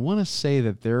mayo, and I want to say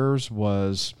that theirs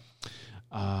was.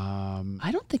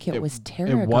 I don't think it was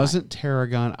tarragon. It wasn't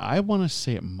tarragon. I want to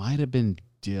say it might have been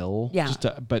dill. Yeah.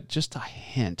 Just a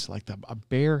hint, like a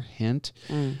bare hint.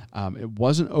 It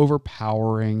wasn't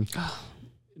overpowering,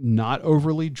 not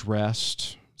overly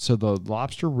dressed. So the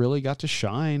lobster really got to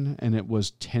shine, and it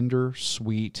was tender,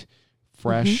 sweet,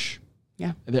 fresh.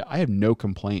 Yeah. I have no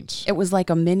complaints. It was like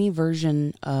a mini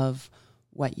version of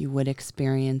what you would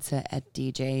experience at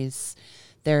DJ's.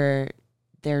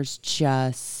 There's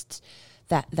just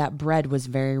that bread was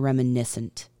very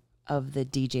reminiscent of the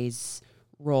DJ's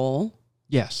roll.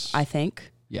 Yes. I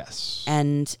think. Yes.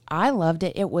 And I loved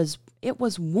it. It was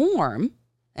warm,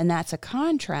 and that's a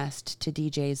contrast to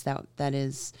DJ's that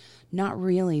is not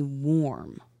really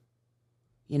warm,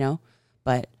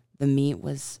 but the meat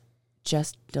was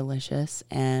just delicious,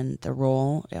 and the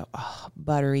roll,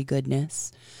 buttery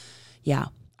goodness. Yeah,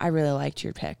 I really liked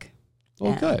your pick.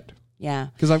 Well, good. Yeah.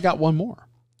 Because I've got one more.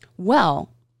 Well,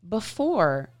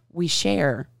 before we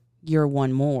share your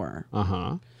one more,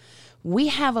 we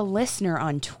have a listener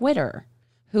on Twitter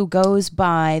who goes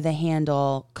by the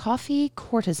handle Coffee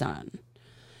Courtesan,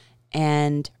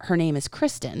 and her name is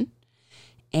Kristen,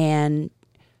 and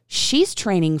she's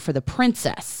training for the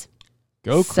princess.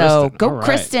 Go, Kristen. So go, All right.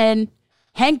 Kristen.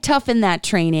 Hang tough in that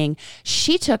training.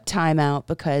 She took time out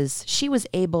because she was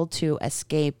able to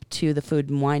escape to the Food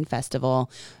and Wine Festival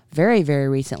very, very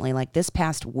recently, like this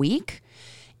past week.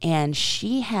 And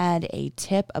she had a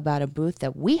tip about a booth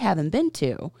that we haven't been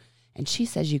to. And she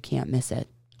says you can't miss it.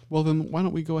 Well, then why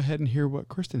don't we go ahead and hear what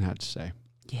Kristen had to say?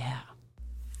 Yeah.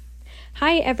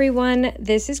 Hi everyone,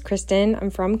 this is Kristen.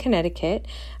 I'm from Connecticut.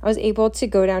 I was able to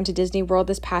go down to Disney World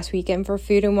this past weekend for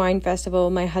Food and Wine Festival.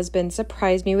 My husband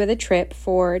surprised me with a trip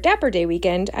for Dapper Day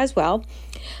weekend as well.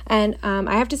 And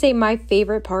I have to say my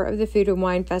favorite part of the Food and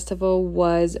Wine Festival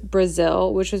was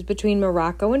Brazil, which was between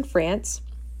Morocco and France.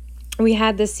 We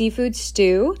had the seafood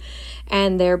stew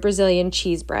and their Brazilian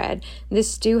cheese bread.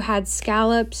 This stew had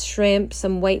scallops, shrimp,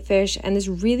 some whitefish, and this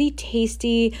really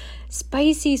tasty,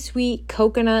 spicy, sweet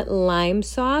coconut lime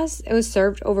sauce. It was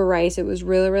served over rice. It was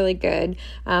really, really good.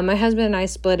 My husband and I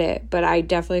split it, but I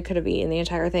definitely could have eaten the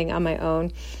entire thing on my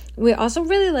own. We also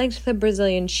really liked the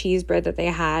Brazilian cheese bread that they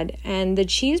had, and the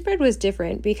cheese bread was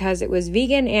different because it was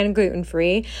vegan and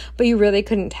gluten-free, but you really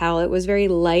couldn't tell. It was very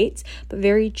light, but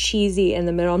very cheesy in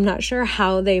the middle. I'm not sure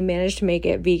how they managed to make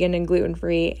it vegan and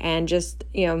gluten-free and just,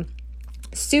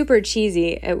 super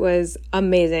cheesy. It was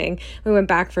amazing. We went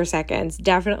back for seconds.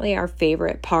 Definitely our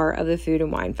favorite part of the Food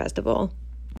and Wine Festival.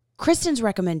 Kristen's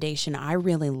recommendation I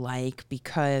really like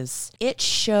because it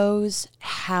shows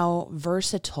how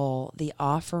versatile the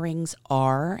offerings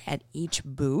are at each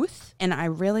booth. And I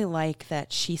really like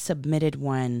that she submitted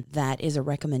one that is a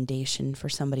recommendation for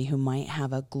somebody who might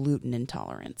have a gluten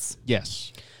intolerance.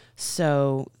 Yes.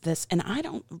 So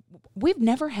we've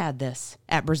never had this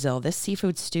at Brazil, this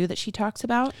seafood stew that she talks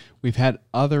about. We've had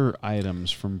other items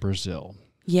from Brazil.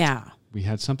 Yeah. We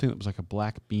had something that was like a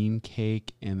black bean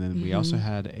cake, and then we also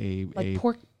had a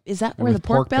pork. Is that where the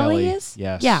pork belly is?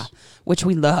 Yes. Yeah, which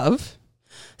we love.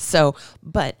 So,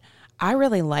 but I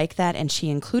really like that, and she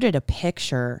included a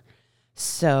picture.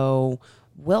 So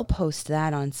we'll post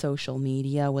that on social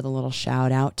media with a little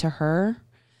shout out to her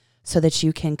so that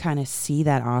you can kind of see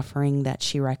that offering that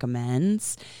she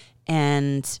recommends.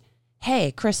 And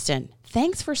hey, Kristen,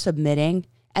 thanks for submitting.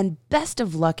 And best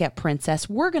of luck at Princess.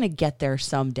 We're going to get there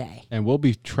someday. And we'll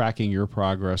be tracking your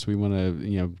progress. We want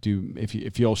to, do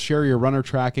if you'll share your runner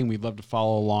tracking, we'd love to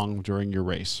follow along during your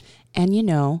race. And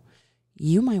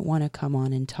you might want to come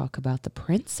on and talk about the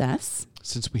Princess.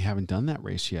 Since we haven't done that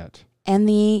race yet. And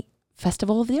the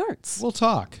Festival of the Arts. We'll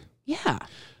talk. Yeah.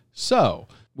 So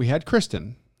we had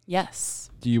Kristen. Yes.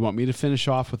 Do you want me to finish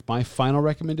off with my final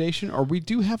recommendation, or we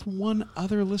do have one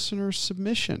other listener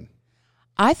submission?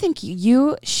 I think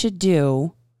you should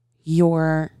do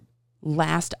your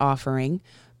last offering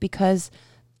because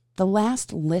the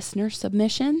last listener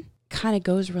submission kind of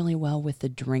goes really well with the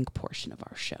drink portion of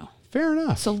our show. Fair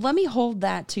enough. So let me hold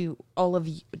that to all of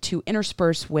you to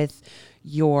intersperse with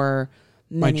your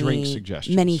my drink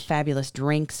suggestions. Many fabulous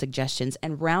drink suggestions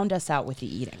and round us out with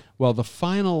the eating. Well, the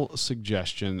final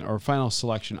suggestion or final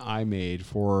selection I made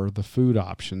for the food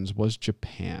options was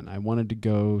Japan. I wanted to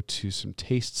go to some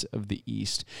Tastes of the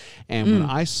East. And when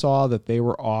I saw that they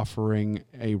were offering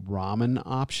a ramen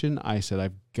option, I said,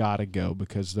 I've got to go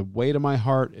because the way to my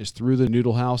heart is through the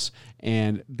noodle house.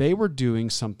 And they were doing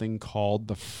something called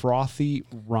the frothy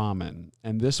ramen.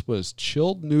 And this was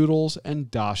chilled noodles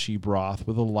and dashi broth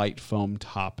with a light foam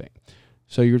topping.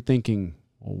 So you're thinking,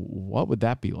 what would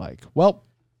that be like? Well,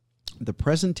 the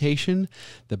presentation,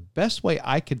 the best way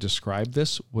I could describe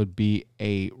this would be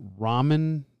a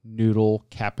ramen noodle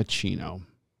cappuccino.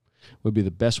 would be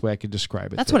the best way I could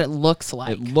describe it. That's what it looks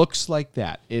like. It looks like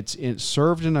that. It's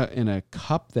served in a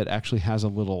cup that actually has a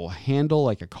little handle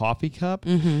like a coffee cup.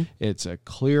 Mm-hmm. It's a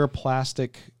clear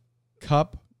plastic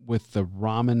cup with the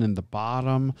ramen in the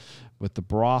bottom, with the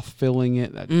broth filling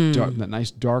it, that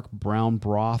nice dark brown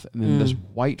broth, and then this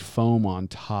white foam on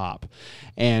top.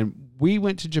 And we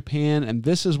went to Japan, and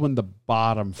this is when the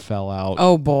bottom fell out.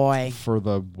 Oh, boy. For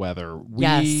the weather.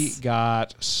 Yes. We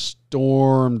got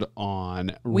stormed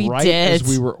on We right did. as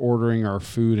we were ordering our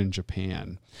food in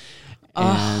Japan.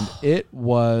 And it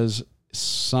was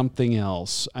something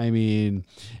else. I mean,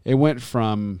 it went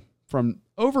from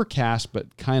overcast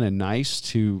but kind of nice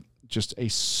to just a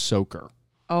soaker.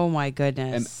 Oh, my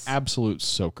goodness. An absolute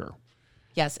soaker.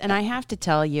 Yes, and I have to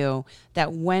tell you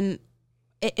that when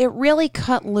it really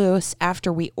cut loose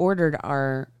after we ordered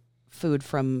our food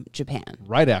from Japan.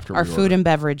 Right after our we food ordered. and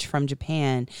beverage from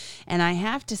Japan. And I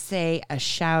have to say a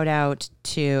shout out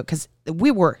to, because we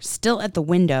were still at the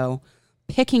window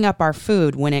picking up our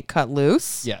food when it cut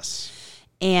loose. Yes.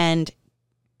 And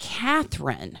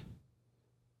Catherine,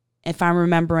 if I'm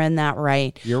remembering that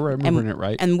right. You're remembering it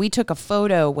right. And we took a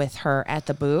photo with her at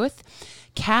the booth.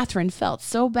 Catherine felt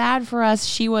so bad for us.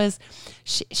 She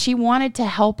wanted to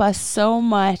help us so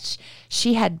much.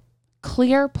 She had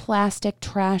clear plastic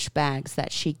trash bags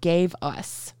that she gave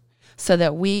us so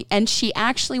that and she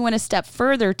actually went a step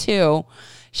further too.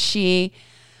 She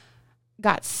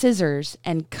got scissors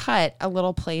and cut a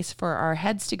little place for our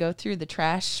heads to go through the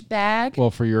trash bag.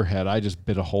 Well, for your head, I just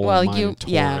bit a hole in mine and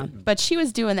tore it. But she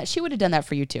was doing that. She would have done that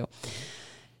for you too.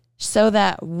 So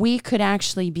that we could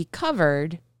actually be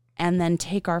covered and then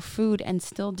take our food and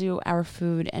still do our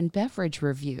food and beverage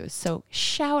reviews. So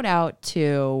shout out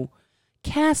to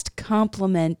cast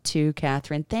compliment to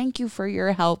Catherine. Thank you for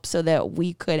your help so that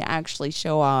we could actually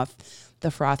show off the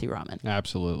frothy ramen.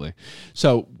 Absolutely.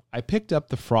 So I picked up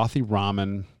the frothy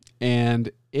ramen,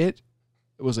 and it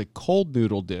was a cold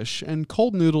noodle dish, and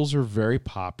cold noodles are very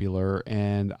popular,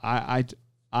 and I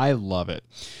love it.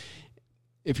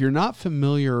 If you're not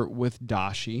familiar with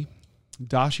dashi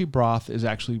broth is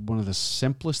actually one of the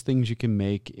simplest things you can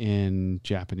make in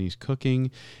Japanese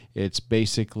cooking. It's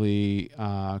basically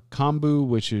kombu,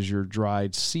 which is your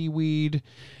dried seaweed,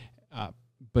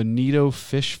 bonito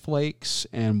fish flakes,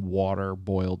 and water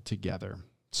boiled together.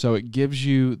 So it gives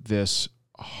you this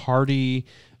hearty,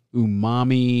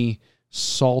 umami,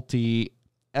 salty,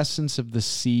 essence of the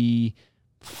sea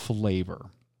flavor.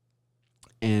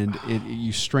 And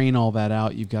you strain all that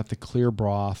out. You've got the clear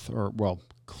broth,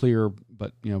 clear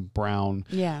but brown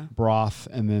broth,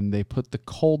 and then they put the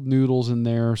cold noodles in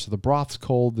there. So the broth's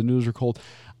cold, the noodles are cold.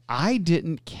 I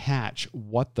didn't catch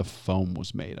what the foam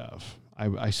was made of.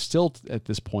 I still, at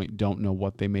this point, don't know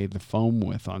what they made the foam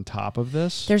with on top of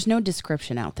this. There's no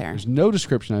description out there. There's no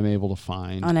description I'm able to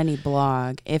find. On any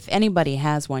blog. If anybody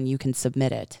has one, you can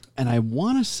submit it. And I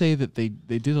want to say that they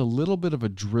did a little bit of a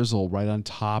drizzle right on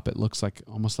top. It looks like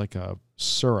almost like a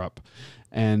syrup.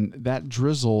 And that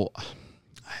drizzle,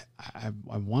 I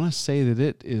want to say that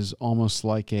it is almost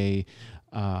like a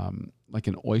like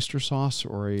an oyster sauce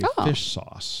or a fish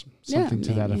sauce, something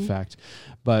to that effect.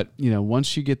 But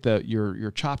once you get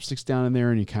your chopsticks down in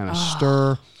there and you kind of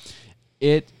stir,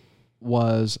 it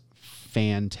was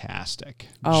fantastic.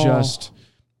 Just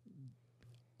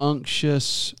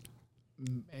unctuous.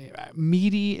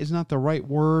 Meaty is not the right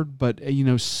word, but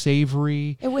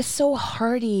savory. It was so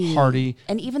hearty.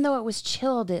 And even though it was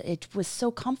chilled, it was so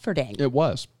comforting. It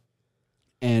was.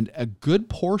 And a good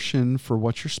portion for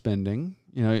what you're spending.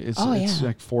 It's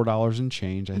like $4 and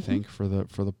change, I think, for the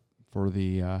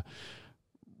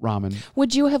ramen.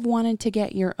 Would you have wanted to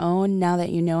get your own now that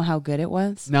you know how good it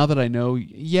was? Now that I know,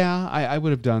 I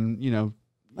would have done,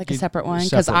 like a separate one,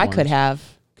 because I could have.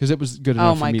 Because it was good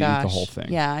enough for me to eat the whole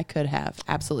thing. Yeah, I could have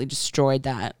absolutely destroyed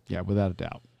that. Yeah, without a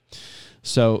doubt.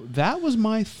 So that was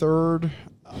my third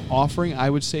offering.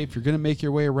 I would say if you're going to make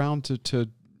your way around to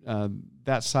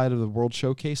that side of the World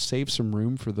Showcase, save some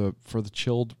room for the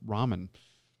chilled ramen,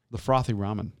 the frothy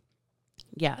ramen.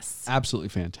 Yes. Absolutely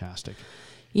fantastic.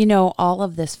 All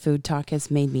of this food talk has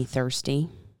made me thirsty.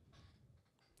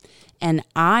 And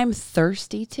I'm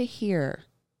thirsty to hear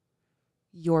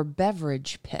your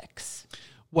beverage picks.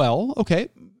 Well, okay.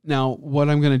 Now, what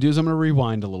I'm going to do is I'm going to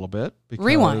rewind a little bit.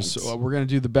 Because we're going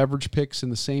to do the beverage picks in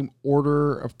the same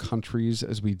order of countries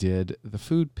as we did the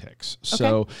food picks. Okay.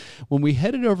 So when we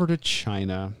headed over to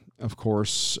China, of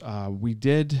course, we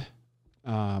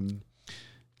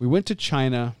went to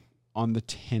China on the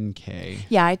 10K.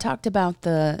 Yeah, I talked about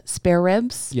the spare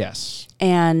ribs. Yes.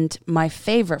 And my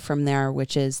favorite from there,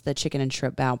 which is the chicken and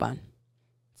shrimp bao bun.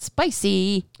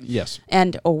 spicy. Yes.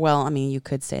 And, oh, well, I mean, you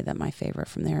could say that my favorite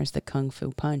from there is the Kung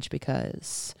Fu Punch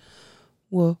because,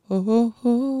 whoa.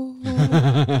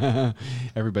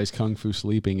 Everybody's Kung Fu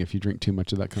sleeping if you drink too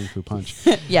much of that Kung Fu Punch.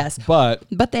 Yes. But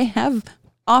they have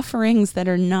offerings that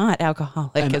are not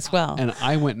alcoholic as well. And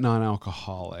I went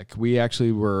non-alcoholic. We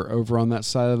actually were over on that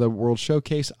side of the World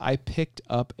Showcase. I picked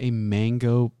up a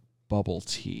mango bubble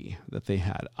tea that they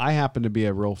had. I happen to be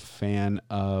a real fan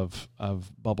of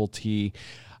bubble tea.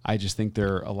 I just think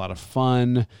they're a lot of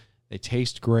fun. They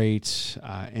taste great.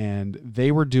 And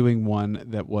they were doing one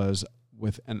that was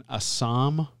with an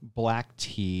Assam black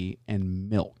tea and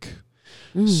milk.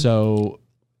 So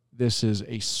this is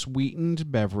a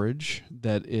sweetened beverage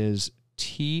that is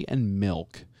tea and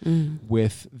milk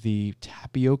with the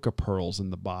tapioca pearls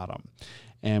in the bottom.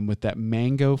 And with that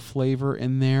mango flavor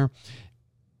in there,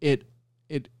 it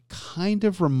kind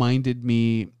of reminded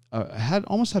me, had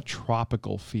almost a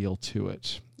tropical feel to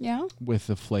it. Yeah. With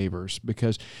the flavors,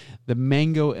 because the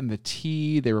mango and the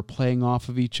tea, they were playing off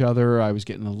of each other. I was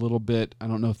getting a little bit, I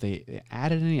don't know if they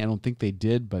added any, I don't think they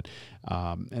did, but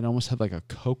it almost had like a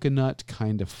coconut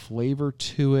kind of flavor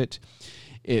to it.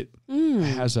 It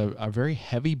has a very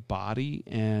heavy body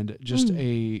and just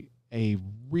a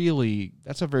really,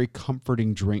 that's a very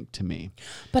comforting drink to me.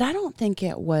 But I don't think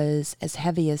it was as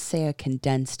heavy as, say, a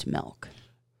condensed milk.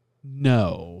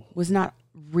 No. Was not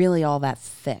really all that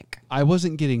thick. I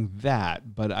wasn't getting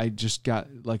that, but I just got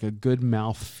like a good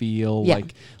mouth feel,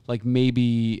 like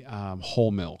maybe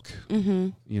whole milk, or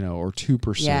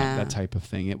 2%, that type of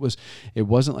thing. It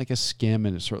wasn't like a skim,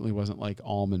 and it certainly wasn't like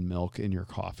almond milk in your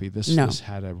coffee. This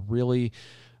had a really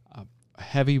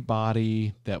heavy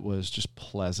body that was just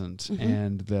pleasant,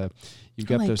 and you've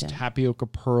got those tapioca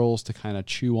pearls to kind of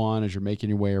chew on as you're making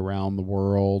your way around the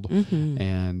world,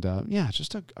 and it's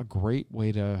just a great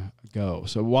way to go.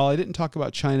 So while I didn't talk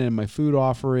about China in my food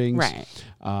offerings,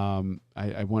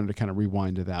 I wanted to kind of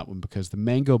rewind to that one, because the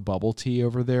mango bubble tea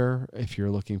over there, if you're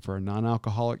looking for a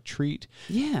non-alcoholic treat,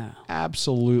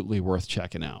 absolutely worth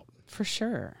checking out. For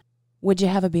sure. Would you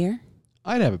have a beer?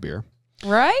 I'd have a beer.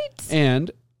 Right?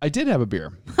 And I did have a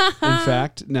beer. In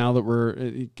fact, now that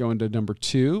we're going to number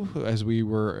 2, as we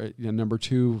were, number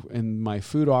 2 in my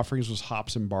food offerings was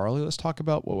hops and barley. Let's talk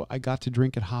about what I got to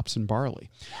drink at Hops and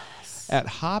Barley. Yes. At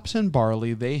Hops and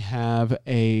Barley, they have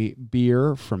a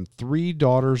beer from Three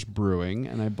Daughters Brewing,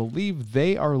 and I believe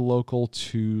they are local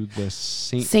to the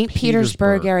St.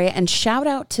 Petersburg area. And shout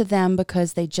out to them,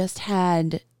 because they just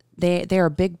had, they're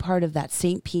a big part of that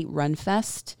St. Pete Run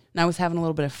Fest. And I was having a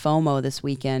little bit of FOMO this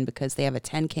weekend because they have a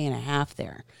 10K and a half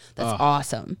there. That's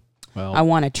awesome. Well, I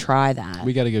want to try that.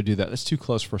 We got to go do that. That's too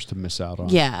close for us to miss out on.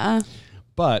 Yeah.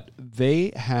 But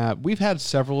we've had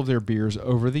several of their beers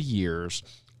over the years,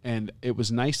 and it was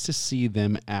nice to see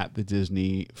them at the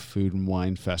Disney Food and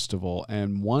Wine Festival.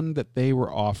 And one that they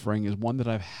were offering is one that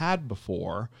I've had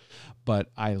before, but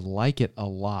I like it a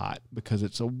lot because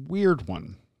it's a weird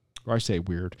one. Or I say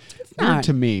weird. Weird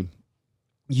to me.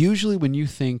 Usually when you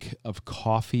think of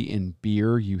coffee and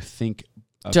beer, you think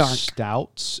of dark.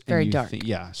 Stouts. Very dark.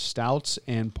 Stouts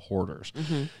and porters.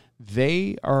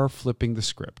 They are flipping the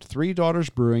script. Three Daughters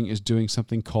Brewing is doing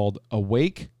something called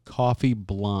Awake Coffee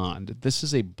Blonde. This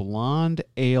is a blonde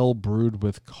ale brewed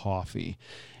with coffee.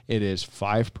 It is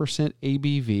 5%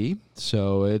 ABV,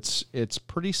 so it's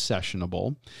pretty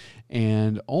sessionable,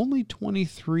 and only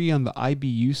 23 on the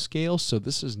IBU scale, so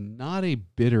this is not a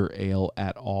bitter ale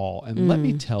at all. And let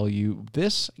me tell you,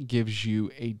 this gives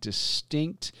you a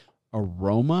distinct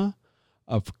aroma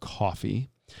of coffee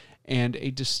and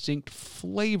a distinct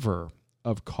flavor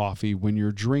of coffee when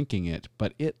you're drinking it,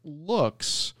 but it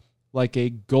looks like a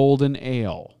golden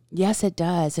ale. Yes, it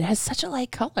does. It has such a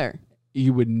light color.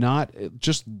 You would not,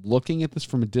 just looking at this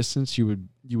from a distance, you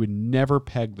would never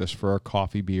peg this for a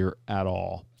coffee beer at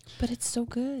all. But it's so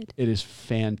good. It is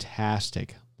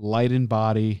fantastic. Light in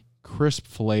body, crisp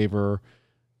flavor,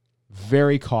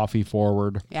 very coffee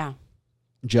forward. Yeah.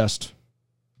 Just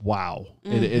wow.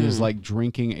 It is like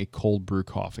drinking a cold brew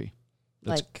coffee.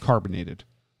 It's carbonated.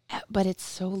 But it's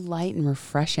so light and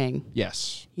refreshing.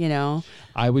 Yes. You know?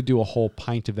 I would do a whole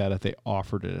pint of that if they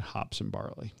offered it at Hops and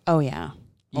Barley. Oh, yeah.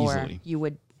 Easily. Or you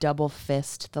would double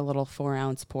fist the little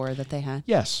 4-ounce pour that they had.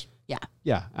 Yes. Yeah.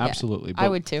 Yeah, absolutely. Yeah. I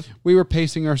would too. We were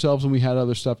pacing ourselves and we had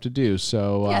other stuff to do,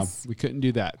 so we couldn't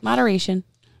do that. Moderation.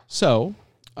 So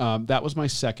that was my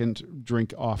second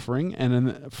drink offering. And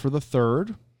then for the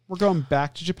third, we're going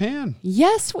back to Japan.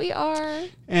 Yes, we are.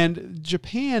 And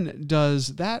Japan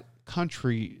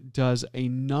country does a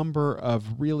number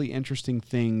of really interesting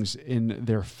things in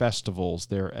their festivals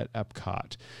there at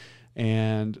Epcot.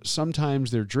 And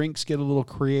sometimes their drinks get a little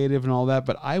creative and all that,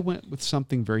 but I went with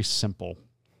something very simple.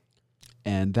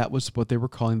 And that was what they were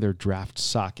calling their draft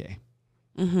sake.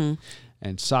 Mm-hmm.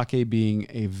 And sake being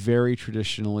a very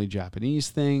traditionally Japanese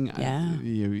thing. Yeah.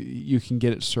 You can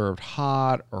get it served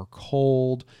hot or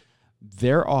cold.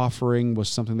 Their offering was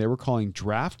something they were calling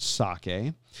draft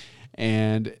sake.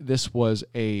 And this was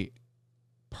a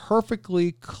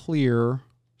perfectly clear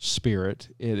spirit.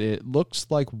 It looks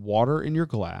like water in your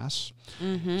glass,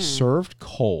 served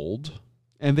cold,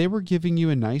 and they were giving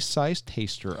you a nice sized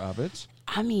taster of it.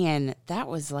 I mean, that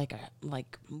was like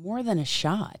more than a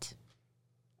shot.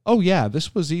 Oh yeah,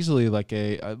 this was easily like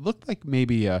it looked like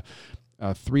maybe a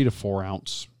 3 to 4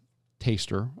 ounce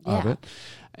taster of it,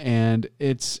 and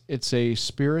it's a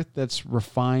spirit that's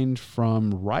refined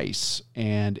from rice,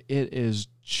 and it is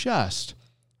just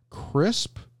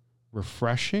crisp,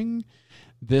 refreshing.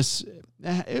 This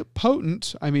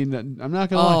potent. I mean, I'm not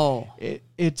gonna lie.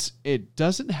 It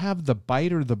doesn't have the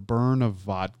bite or the burn of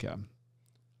vodka.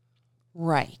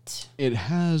 Right. It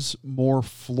has more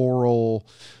floral.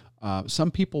 Some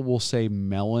people will say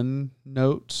melon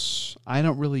notes. I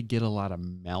don't really get a lot of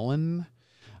melon.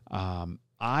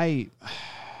 I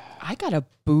got a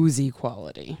boozy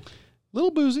quality. Little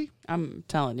boozy. I'm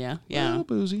telling you. Yeah. Little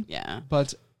boozy. Yeah.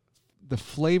 But the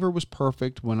flavor was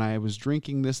perfect. When I was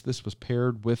drinking this was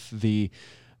paired with the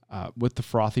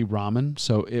frothy ramen.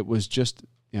 So it was just,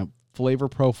 flavor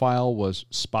profile was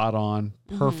spot on,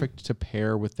 perfect to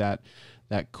pair with that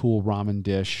cool ramen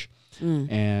dish.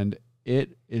 And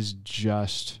it is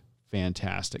just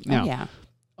fantastic. Now,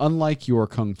 unlike your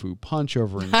Kung Fu Punch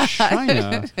over in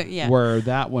China, where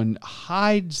that one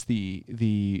hides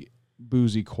the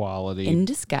boozy quality in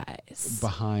disguise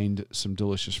behind some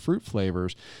delicious fruit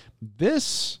flavors,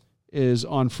 this is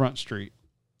on Front Street.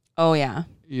 Oh, yeah.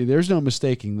 There's no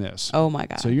mistaking this. Oh, my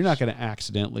God. So you're not going to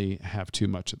accidentally have too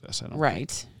much of this, I don't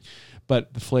think.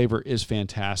 But the flavor is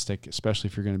fantastic, especially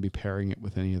if you're going to be pairing it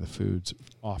with any of the foods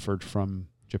offered from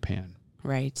Japan.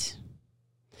 Right.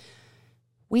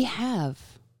 We have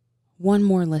one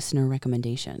more listener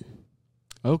recommendation.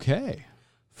 Okay.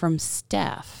 From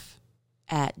Steph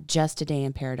at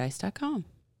justadayinparadise.com.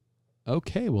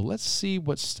 Okay, well, let's see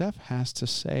what Steph has to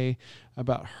say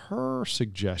about her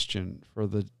suggestion for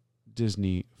the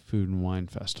Disney Food and Wine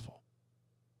Festival.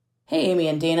 Hey, Amy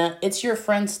and Dana, it's your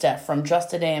friend Steph from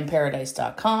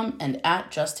justadayinparadise.com and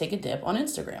at Just Take a Dip on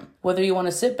Instagram. Whether you want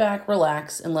to sit back,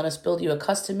 relax, and let us build you a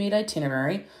custom-made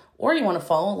itinerary, or you want to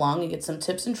follow along and get some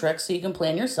tips and tricks so you can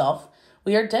plan yourself,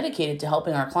 we are dedicated to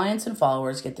helping our clients and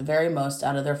followers get the very most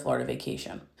out of their Florida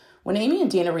vacation. When Amy and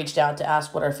Dana reached out to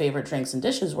ask what our favorite drinks and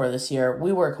dishes were this year,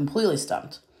 we were completely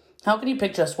stumped. How can you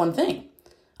pick just one thing?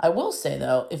 I will say,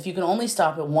 though, if you can only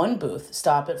stop at one booth,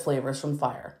 stop at Flavors from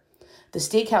Fire. The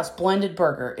Steakhouse Blended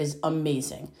Burger is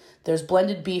amazing. There's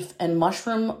blended beef and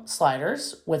mushroom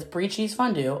sliders with brie cheese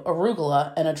fondue,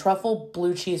 arugula, and a truffle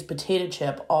blue cheese potato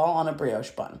chip all on a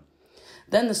brioche bun.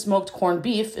 Then the smoked corned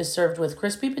beef is served with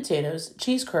crispy potatoes,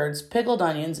 cheese curds, pickled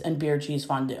onions, and beer cheese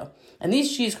fondue. And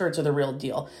these cheese curds are the real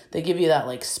deal. They give you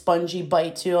that spongy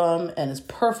bite to them, and it's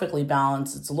perfectly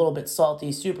balanced. It's a little bit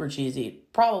salty, super cheesy.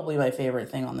 Probably my favorite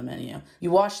thing on the menu.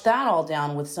 You wash that all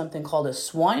down with something called a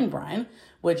swine brine,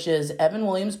 which is Evan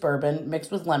Williams bourbon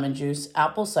mixed with lemon juice,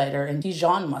 apple cider, and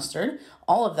Dijon mustard.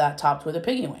 All of that topped with a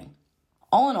piggy wing.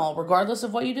 All in all, regardless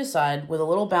of what you decide, with a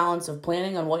little balance of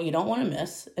planning on what you don't want to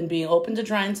miss and being open to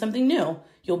trying something new,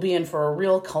 you'll be in for a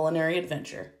real culinary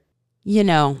adventure.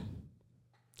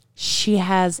 She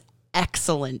has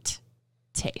excellent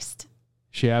taste.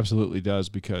 She absolutely does,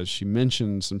 because she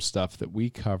mentioned some stuff that we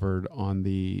covered on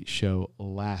the show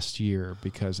last year,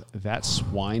 because that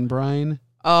swine brine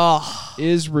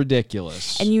is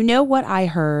ridiculous. And you know what I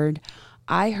heard?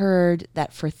 I heard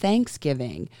that for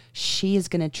Thanksgiving, she is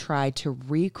going to try to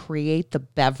recreate the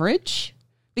beverage,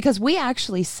 because we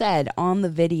actually said on the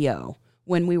video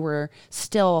when we were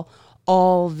still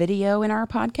all video in our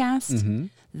podcast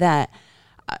that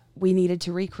we needed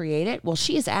to recreate it. Well,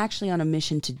 she is actually on a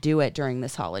mission to do it during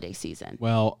this holiday season.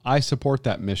 Well, I support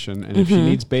that mission. And if she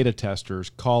needs beta testers,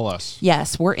 call us.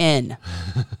 Yes, we're in.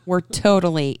 We're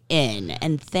totally in.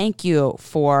 And thank you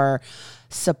for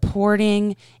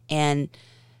supporting and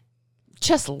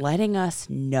just letting us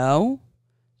know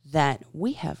that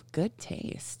we have good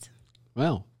taste.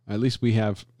 Well, at least we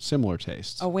have similar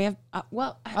tastes. Oh, we have, I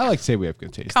like to say we have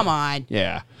good taste. Come on.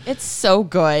 Yeah. It's so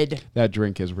good. That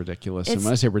drink is ridiculous. And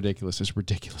when I say ridiculous, it's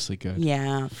ridiculously good.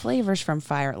 Yeah. Flavors from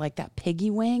Fire, like that piggy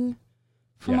wing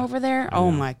from over there.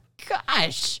 Oh my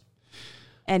gosh.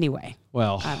 Anyway.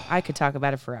 Well, I could talk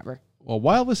about it forever. Well,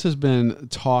 while this has been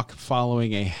talk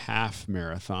following a half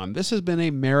marathon, this has been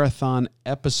a marathon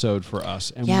episode for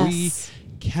us. And we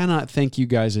cannot thank you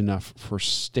guys enough for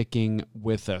sticking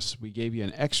with us. We gave you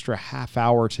an extra half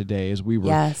hour today as we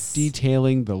were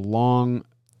detailing the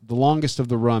longest of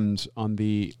the runs on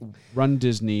the Run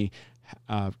Disney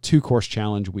 2-course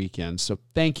challenge weekend. So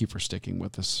thank you for sticking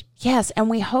with us. Yes, and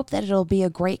we hope that it'll be a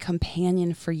great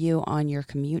companion for you on your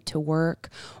commute to work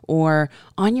or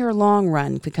on your long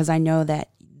run, because I know that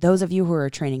those of you who are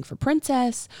training for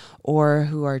Princess or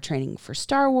who are training for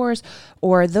Star Wars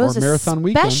or those marathon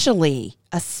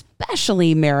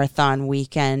especially marathon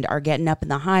weekend are getting up in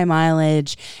the high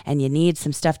mileage and you need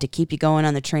some stuff to keep you going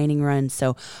on the training run.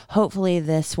 So hopefully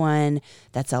this one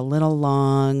that's a little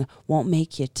long won't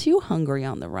make you too hungry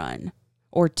on the run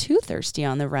or too thirsty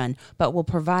on the run, but will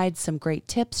provide some great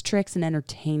tips, tricks, and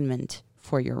entertainment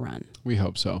for your run. We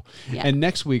hope so. Yeah. And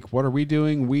next week, what are we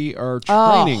doing? We are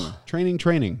training.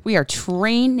 We are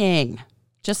training,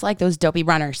 just like those dopey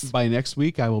runners. By next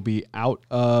week, I will be out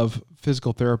of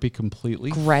physical therapy completely.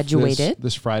 Graduated.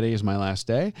 This Friday is my last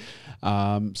day.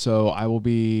 So I will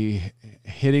be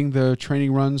hitting the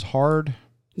training runs hard.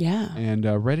 Yeah. And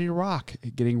ready to rock,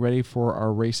 getting ready for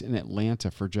our race in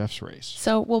Atlanta for Jeff's race.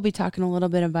 So we'll be talking a little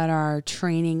bit about our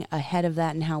training ahead of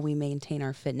that and how we maintain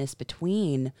our fitness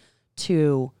between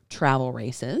 2 travel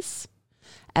races,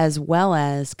 as well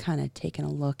as kind of taking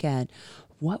a look at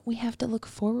what we have to look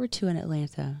forward to in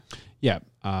Atlanta. Yeah,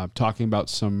 talking about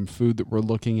some food that we're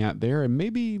looking at there, and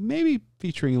maybe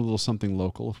featuring a little something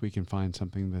local if we can find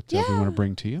something that we want to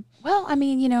bring to you. Well, I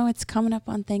mean, it's coming up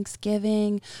on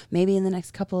Thanksgiving. Maybe in the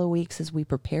next couple of weeks as we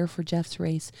prepare for Jeff's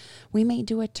race, we may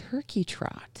do a turkey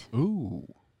trot.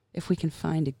 Ooh. If we can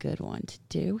find a good one to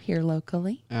do here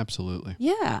locally. Absolutely.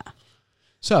 Yeah.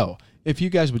 So, if you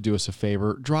guys would do us a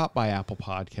favor, drop by Apple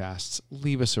Podcasts,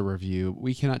 leave us a review.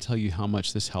 We cannot tell you how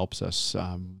much this helps us.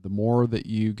 The more that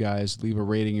you guys leave a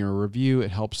rating or a review,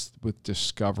 it helps with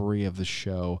discovery of the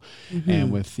show. Mm-hmm.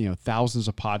 And with thousands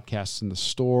of podcasts in the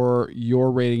store,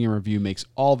 your rating and review makes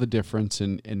all the difference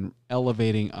in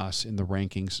elevating us in the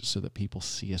rankings so that people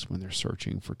see us when they're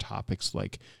searching for topics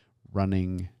like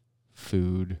running,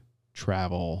 food,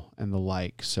 travel, and the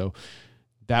like. So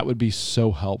that would be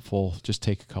so helpful. Just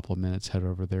take a couple of minutes, head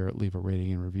over there, leave a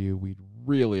rating and review. We'd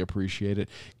really appreciate it.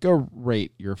 Go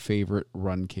rate your favorite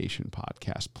Runcation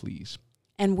podcast, please.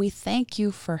 And we thank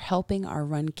you for helping our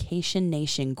Runcation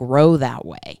Nation grow that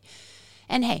way.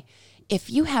 And hey, if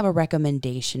you have a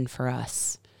recommendation for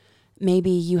us,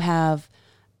 maybe you have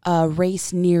a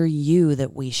race near you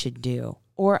that we should do,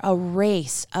 or a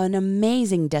race, an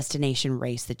amazing destination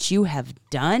race that you have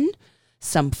done,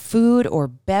 some food or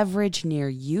beverage near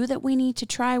you that we need to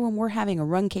try when we're having a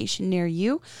runcation near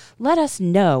you, let us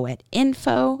know at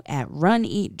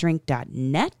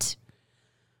info@runeatdrink.net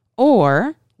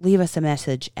or leave us a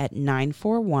message at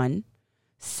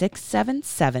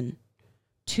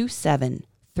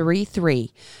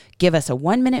 941-677-2733. Give us a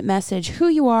 1-minute message, who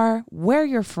you are, where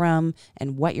you're from,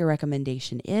 and what your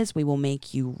recommendation is. We will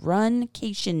make you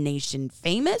Runcation Nation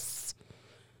famous.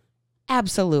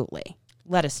 Absolutely.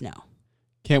 Let us know.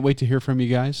 Can't wait to hear from you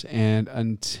guys. And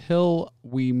until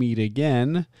we meet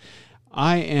again,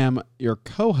 I am your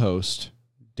co-host,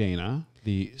 Dana,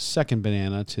 the second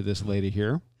banana to this lady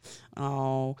here.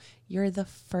 Oh, you're the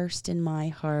first in my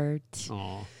heart.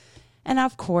 Aw. And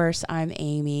of course, I'm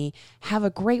Amy. Have a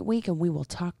great week, and we will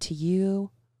talk to you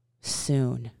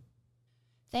soon.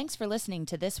 Thanks for listening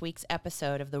to this week's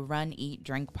episode of the Run, Eat,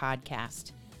 Drink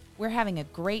podcast. We're having a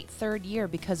great 3rd year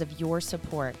because of your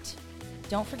support.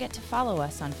 Don't forget to follow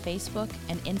us on Facebook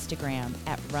and Instagram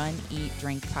at Run, Eat,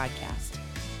 Drink Podcast.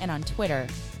 And on Twitter,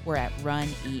 we're at Run,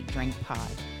 Eat, Drink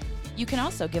Pod. You can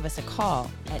also give us a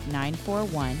call at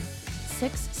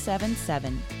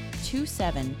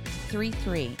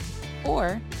 941-677-2733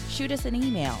 or shoot us an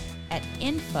email at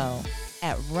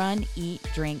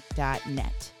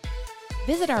info@runeatdrink.net.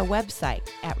 Visit our website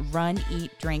at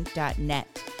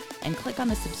runeatdrink.net and click on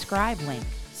the subscribe link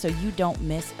so you don't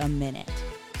miss a minute.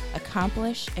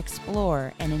 Accomplish,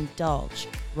 explore, and indulge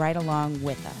right along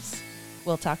with us.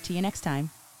 We'll talk to you next time.